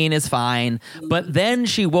queen is fine. But then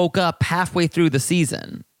she woke up halfway through the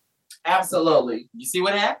season. Absolutely. You see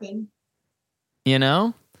what happened? You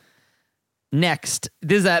know? Next.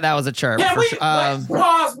 That was a chirp. Yeah,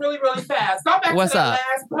 pause really, really fast. Go back what's to the up?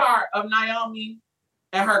 last part of Naomi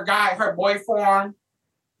and her boy form.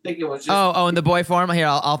 I think it was just... Oh, and the boy form? Here,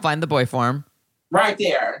 I'll find the boy form. Right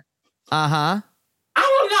there. Uh-huh. I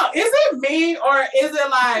don't know. Is it me or is it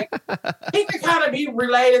like he could kind of be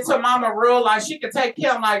related to Mama Rule? Like she could take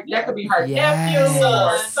him, like that could be her nephew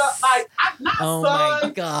or something. Like, not oh son. My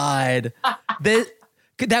God.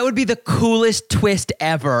 That would be the coolest twist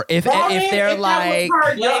ever. If they're like...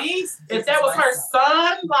 If that was her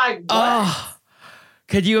son, like what? Oh,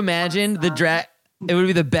 could you imagine the drag? It would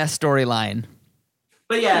be the best storyline.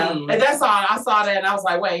 But yeah, and that's all. I saw that and I was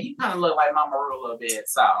like, wait, he kind of looked like Mama Rue a little bit.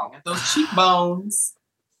 So those cheekbones.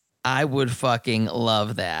 I would fucking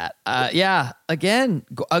love that. Yeah, again,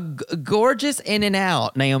 gorgeous in and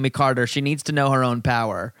out. Naomi Carter. She needs to know her own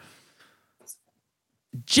power.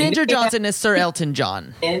 Ginger Johnson is Sir Elton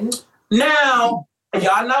John. Now,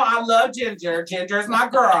 y'all know I love Ginger. Ginger is my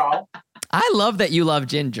girl. I love that you love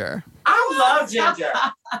Ginger. I love Ginger.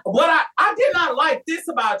 What I did not like this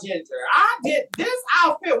about Ginger. This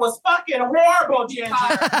outfit was fucking horrible, Ginger.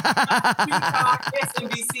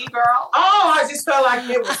 SNBC girl. Oh, I just felt like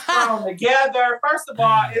it was thrown together. First of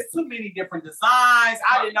all, it's too many different designs.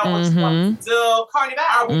 I didn't know which one to do. Carnival.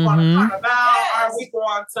 Are we going to Carnival? Yes. Are we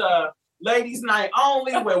going to Ladies Night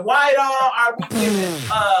Only with white on? Are we giving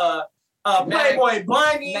Playboy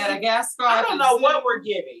Bunny? Madagascar. I don't know what we're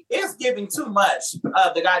giving. It's giving too much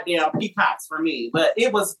of the goddamn peacocks for me. But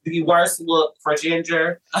it was the worst look for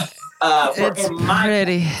Ginger.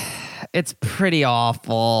 It's pretty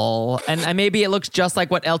awful. And maybe it looks just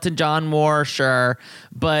like what Elton John wore, sure.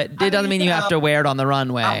 But it doesn't mean you have to wear it on the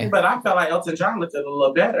runway. But I felt like Elton John looked a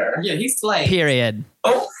little better. Yeah, he's slaying. Period.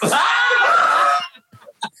 Oh.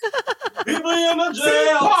 People in the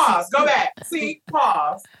jail. Pause. Go back. See,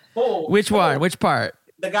 pause. Which one? Which part?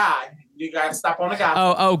 The guy. You got to stop on the guy.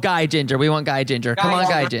 Oh, Guy Ginger. We want Guy Ginger. Come on,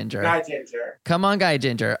 Guy Ginger. Guy Ginger. Come on, Guy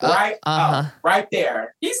Ginger. Right? Right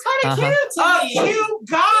there. He's kind of cute to me. Cute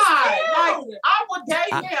guy. Like, I would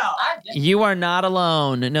date him. You are not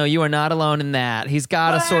alone. No, you are not alone in that. He's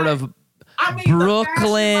got a sort of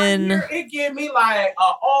Brooklyn. Right here, it give me like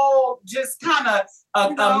a old, just kind of a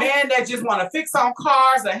man that just want to fix on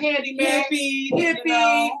cars, a handyman,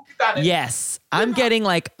 hippie. Yes, I'm getting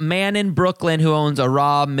like man in Brooklyn who owns a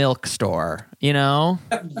raw milk store. You know?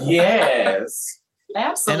 Yes,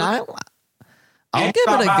 absolutely. And I'll give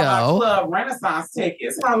it a go. Club Renaissance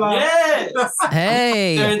tickets. Hello. Yes.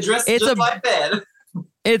 Hey, they're dressed just like that.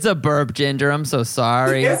 It's a burp, Ginger. I'm so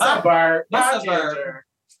sorry. It's a burp. It's a burp.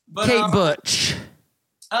 But, Kate Butch.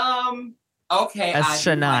 Okay. As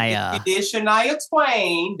Shania. Like, it is Shania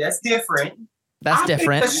Twain. That's different. That's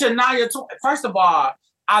different. Think the Shania Twain, first of all,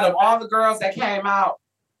 out of all the girls that came out,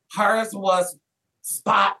 hers was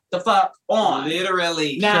spot the fuck on.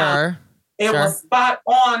 Literally. Now, it was spot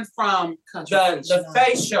on from the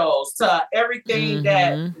facials to everything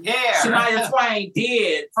that Shania Twain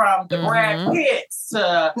did, from the Brad Pitts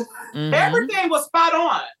to everything was spot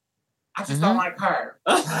on. I just don't like her.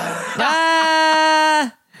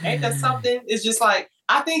 Ain't that something? It's just like,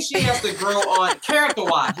 I think she has to grow on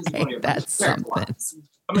character-wise. That's something.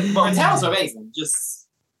 I mean, but her talents are amazing. Just,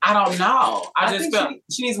 I don't know. I just felt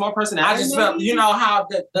she needs more personality. I just felt, you know how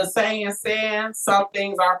the saying says, some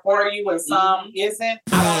things are for you and some isn't.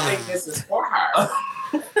 I don't think this is for her.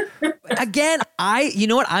 Again, you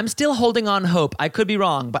know what? I'm still holding on hope. I could be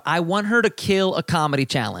wrong, but I want her to kill a comedy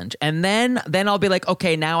challenge. And then I'll be like,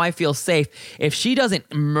 okay, now I feel safe. If she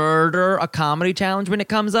doesn't murder a comedy challenge when it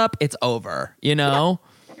comes up, it's over, you know?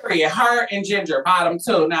 Her and Ginger, bottom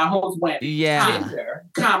two. Now who's winning? Yeah. Ginger.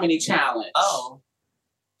 Comedy challenge. Oh.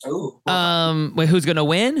 Ooh. Wait, who's gonna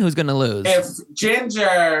win? Who's gonna lose? If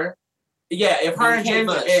Ginger... Yeah, if her and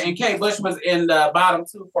Ginger and Kate Bush was in the bottom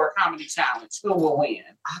two for a comedy challenge, who will win?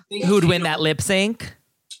 I think who'd win that lip sync?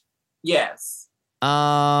 Yes.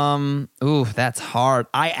 Ooh, that's hard.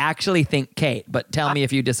 I actually think Kate, but tell me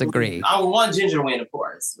if you disagree. I would want Ginger to win, of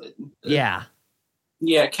course. But, yeah.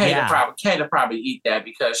 Yeah, Kate will probably eat that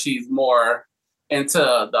because she's more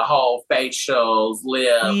into the whole facials,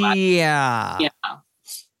 lip. Yeah.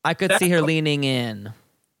 I could see her leaning in.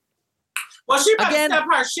 Well, she better step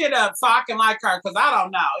her shit up so I can like her, because I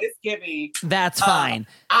don't know. It's giving. That's fine.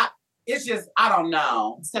 It's just, I don't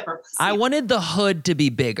know. Step her. I wanted the hood to be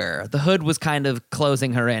bigger. The hood was kind of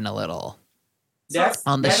closing her in a little. That's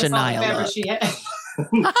on the Shania look.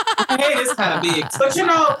 I hate this kind of big. But you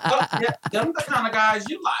know, them the kind of guys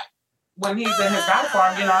you like when he's in his guy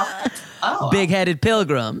farm, you know. Big-headed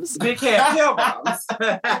pilgrims. Big-headed pilgrims.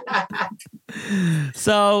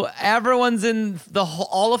 So everyone's in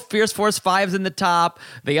all of Fierce Force 5's in the top.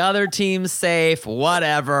 The other team's safe.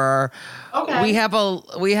 Whatever. Okay. We have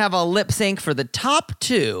a lip sync for the top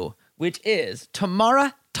two, which is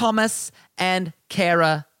Tamara Thomas and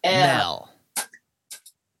Cara Mel.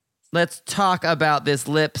 Let's talk about this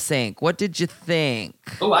lip sync. What did you think?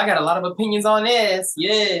 Oh, I got a lot of opinions on this.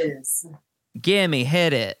 Yes. Gimme,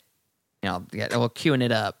 hit it. We'll queuing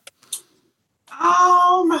it up.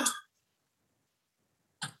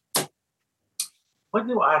 What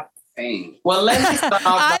do I think? Well, let me start off.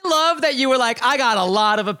 I love that you were like, I got a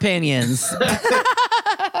lot of opinions.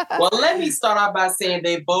 Well, let me start off by saying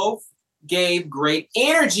they both gave great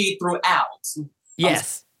energy throughout.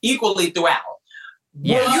 Yes. Equally throughout.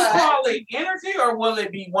 Will you call it energy or will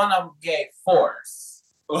it be one of them gave force?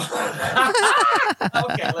 Okay,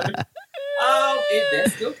 let me.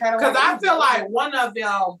 That's still kind of because I feel like one of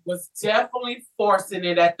them was definitely forcing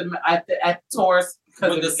it at towards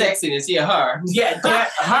with the sexiness. Yeah, her. Yeah,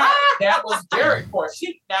 that was very forced.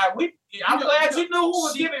 I'm glad you knew who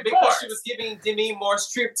was giving because force. she was giving Demi Moore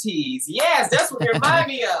striptease. Yes, that's what it reminded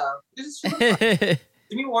me of.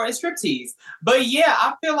 Demi Moore and striptease. But yeah,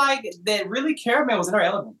 I feel like that really Caramel was in her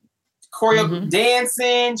element. Choreo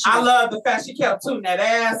dancing. I love the fact she kept tooting that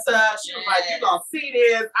ass up. She was like, "You gonna see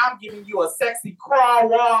this? I'm giving you a sexy crawl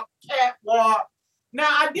walk, catwalk." Now,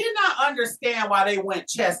 I did not understand why they went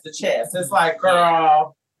chest to chest. It's like,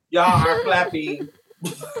 girl, y'all are flapping.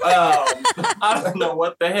 I don't know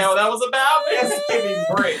what the hell that was about. It's giving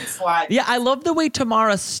bricks. Like, yeah, I love the way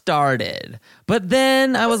Tamara started, but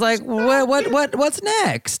then I was like, what's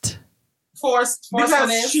next? Forced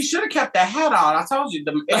because she should have kept the hat on. I told you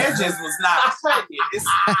the edges was not pretty.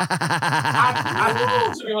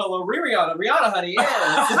 I should be a little Rihanna, honey.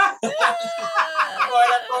 Yeah.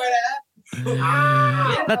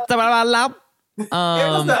 It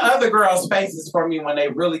was the other girls' faces for me when they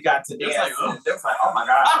really got to dance. It was like, oh my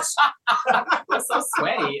gosh. I'm so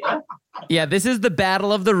sweaty. Yeah, this is the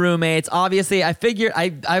battle of the roommates. Obviously, I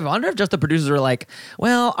wonder if just the producers are like,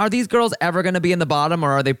 well, are these girls ever going to be in the bottom,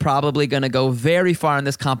 or are they probably going to go very far in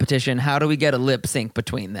this competition? How do we get a lip sync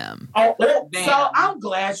between them? Oh, so I'm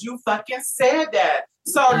glad you fucking said that.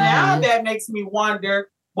 So now that makes me wonder,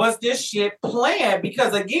 was this shit planned?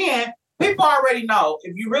 Because again, people already know,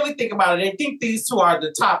 if you really think about it, they think these two are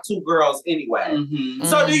the top two girls anyway. Mm-hmm.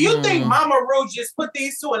 So do you think Mama Ru just put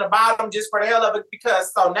these two in the bottom just for the hell of it?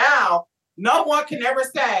 Because so now no one can ever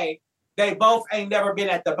say they both ain't never been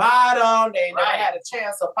at the bottom. They ain't never had a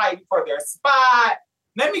chance of fighting for their spot.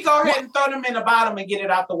 Let me go ahead and throw them in the bottom and get it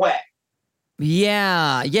out the way.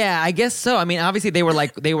 Yeah, I guess so. I mean, obviously they were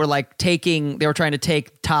trying to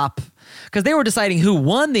take top, because they were deciding who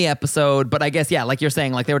won the episode. But I guess, yeah, like you're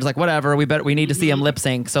saying, like they were just like, whatever, we need to see them lip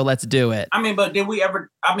sync, so let's do it. I mean, but did we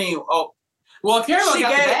ever? I mean, well, Caramel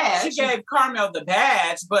got the badge. She gave Carmel the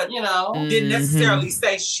badge, but didn't necessarily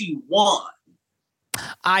say she won.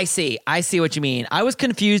 I see what you mean. I was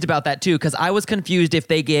confused about that too, because I was confused if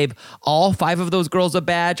they gave all 5 of those girls a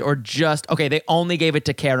badge or just, they only gave it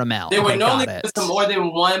to Caramel. They were normally more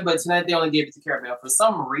than one, but tonight they only gave it to Caramel for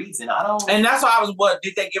some reason. And that's why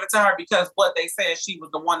did they give it to her? Because they said she was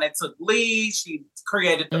the one that took lead. She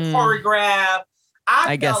created the choreograph.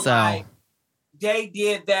 I guess so. Like they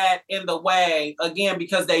did that in the way, again,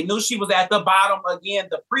 because they knew she was at the bottom again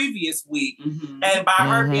the previous week. Mm-hmm. And by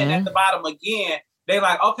her being at the bottom again, they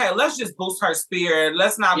like, okay, let's just boost her spirit.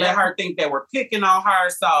 Let's not let her think that we're picking on her.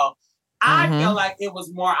 So I feel like it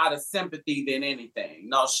was more out of sympathy than anything.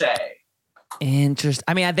 No shade. Interesting.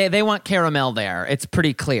 I mean, they want Caramel there. It's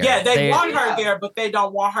pretty clear. Yeah, they want her there, but they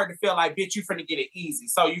don't want her to feel like, bitch, you finna get it easy.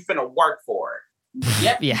 So you finna work for it.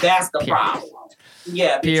 Yep, yeah, that's the problem.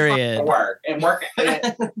 Yeah, period. Work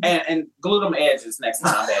and glue them edges next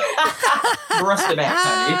time, babe. Brush the back,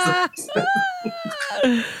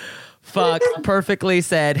 honey. Fuck, perfectly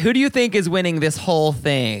said. Who do you think is winning this whole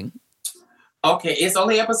thing? Okay, it's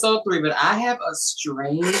only episode 3, but I have a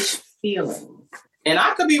strange feeling. And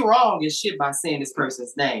I could be wrong as shit by saying this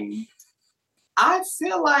person's name. I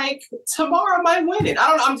feel like Tamara might win it. I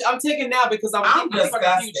don't know. I'm taking now because I'm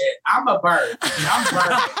disgusted. I'm a bird. I'm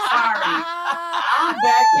burping. Sorry. I'm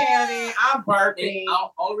backhanding. I'm burping.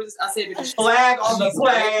 I say because flag on the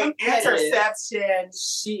play. Interception.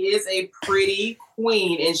 She is a pretty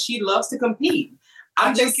queen and she loves to compete.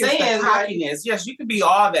 I'm just saying, the cockiness. Yes, you can be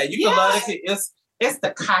all that. You can love it. It's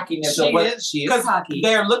the cockiness. She is cocky.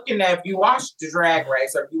 They're looking at, if you watch the Drag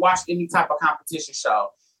Race or if you watch any type of competition show,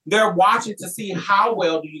 they're watching to see how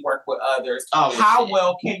well do you work with others. How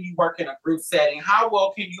well can you work in a group setting? How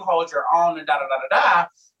well can you hold your own and da-da-da-da-da.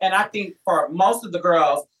 And I think for most of the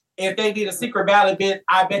girls, if they did a secret ballot bit,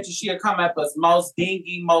 I bet you she'll come up as most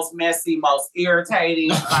dingy, most messy, most irritating.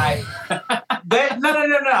 Like, no.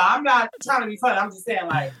 I'm not trying to be funny. I'm just saying,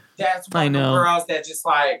 like, that's one of the girls that just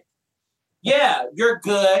like, yeah, you're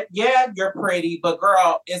good. Yeah, you're pretty. But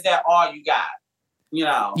girl, is that all you got?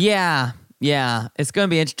 Yeah, it's going to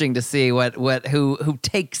be interesting to see who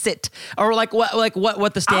takes it, or what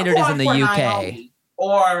the standard is in the UK. Naomi.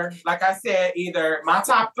 Or like I said, either my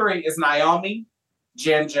top 3 is Naomi,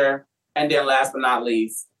 Ginger, and then last but not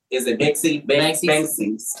least, is it Banksy?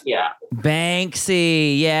 Banksy's. Yeah.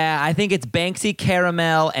 Banksy. Yeah, I think it's Banksy,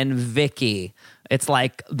 Caramel, and Vicky. It's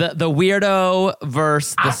like the weirdo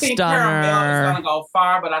versus the stunner. I think Caramel is going to go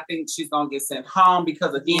far, but I think she's going to get sent home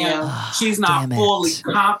because, again, she's not fully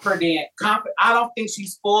confident. I don't think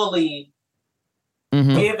she's fully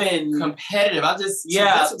given competitive.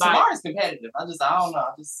 Tamara's competitive. I don't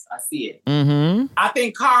know. I see it. Mm-hmm. I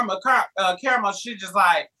think Caramel, she's just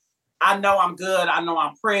like, I know I'm good. I know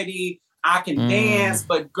I'm pretty. I can dance,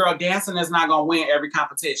 but girl, dancing is not going to win every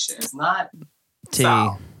competition. It's not.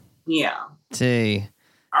 So, yeah.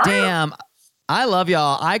 Damn, I love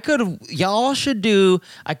y'all. I could listen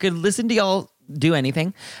to y'all do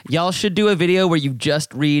anything. Y'all should do a video where you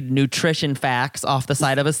just read nutrition facts off the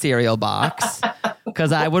side of a cereal box,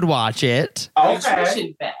 because I would watch it. Okay.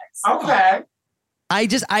 Nutrition facts. Okay.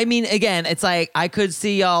 I mean, again, it's like I could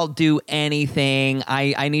see y'all do anything.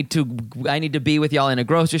 I need to be with y'all in a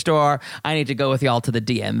grocery store. I need to go with y'all to the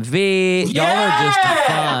DMV. Y'all are just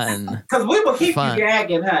fun. Because we will keep you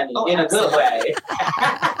gagging, honey, in a good way.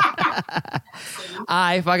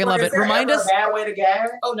 I fucking love it. Remind us. A bad way to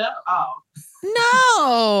gag? Oh no.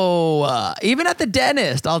 No, even at the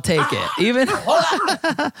dentist, I'll take it. Even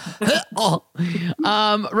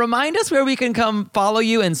remind us where we can come follow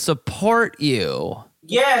you and support you.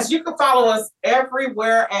 Yes, you can follow us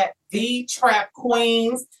everywhere at The Trap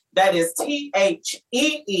Queenz. That is TheeTrap,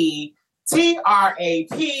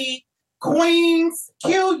 Queenz,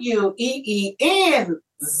 Queenz,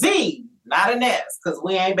 not an S, because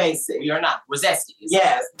we ain't basic. You're not. We're zesties.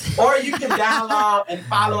 Yes. Or you can download and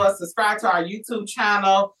follow us, subscribe to our YouTube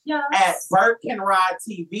channel at Burkenrod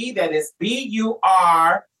TV. That is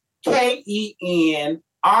BURKENROD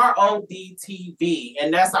TV.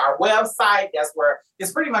 And that's our website. That's where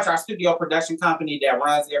it's pretty much our studio production company that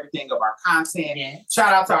runs everything of our content. Yes.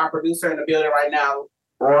 Shout out to our producer in the building right now,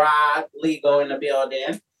 Rod Legal in the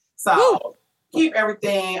building. So keep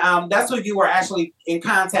everything. That's who you were actually in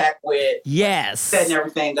contact with. Yes. Setting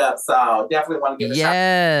everything up. So definitely want to give a shout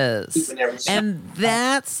out. Keeping everything. And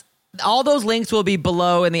that's all those links will be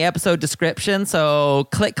below in the episode description. So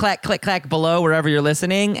click, clack below wherever you're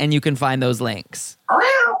listening, and you can find those links.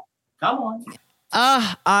 Come on.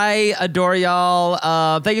 I adore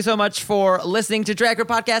y'all. Thank you so much for listening to Drag Her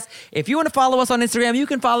Podcast. If you want to follow us on Instagram, you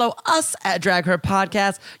can follow us at Drag Her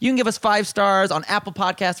Podcast. You can give us 5 stars on Apple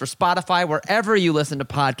Podcasts or Spotify, wherever you listen to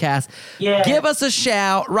podcasts. Yeah. Give us a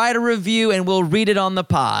shout, write a review, and we'll read it on the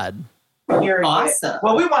pod. Period. Awesome.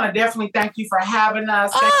 Well, we want to definitely thank you for having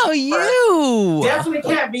us. You definitely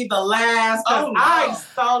can't be the last. I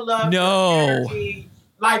so love your energy.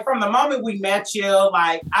 Like, from the moment we met you,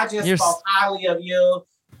 like, I just spoke highly of you.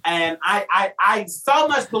 And I so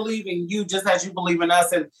much believe in you, just as you believe in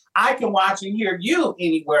us. And I can watch and hear you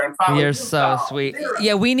anywhere and follow you. You're so sweet.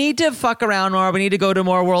 Yeah, we need to fuck around more. We need to go to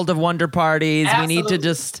more World of Wonder parties. Absolutely. We need to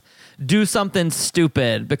just do something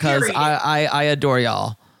stupid because I adore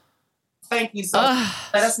y'all. Thank you so much.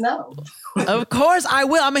 Let us know. Of course I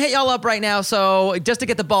will. I'm going to hit y'all up right now, so just to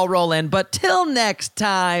get the ball rolling. But till next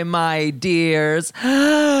time, my dears,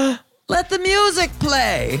 let the music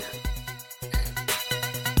play.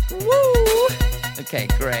 Woo! Okay,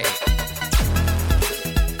 great.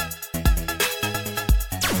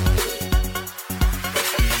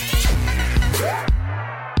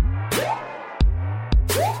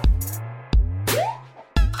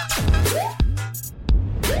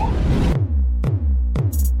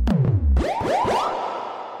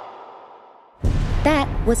 That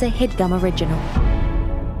was a HeadGum original.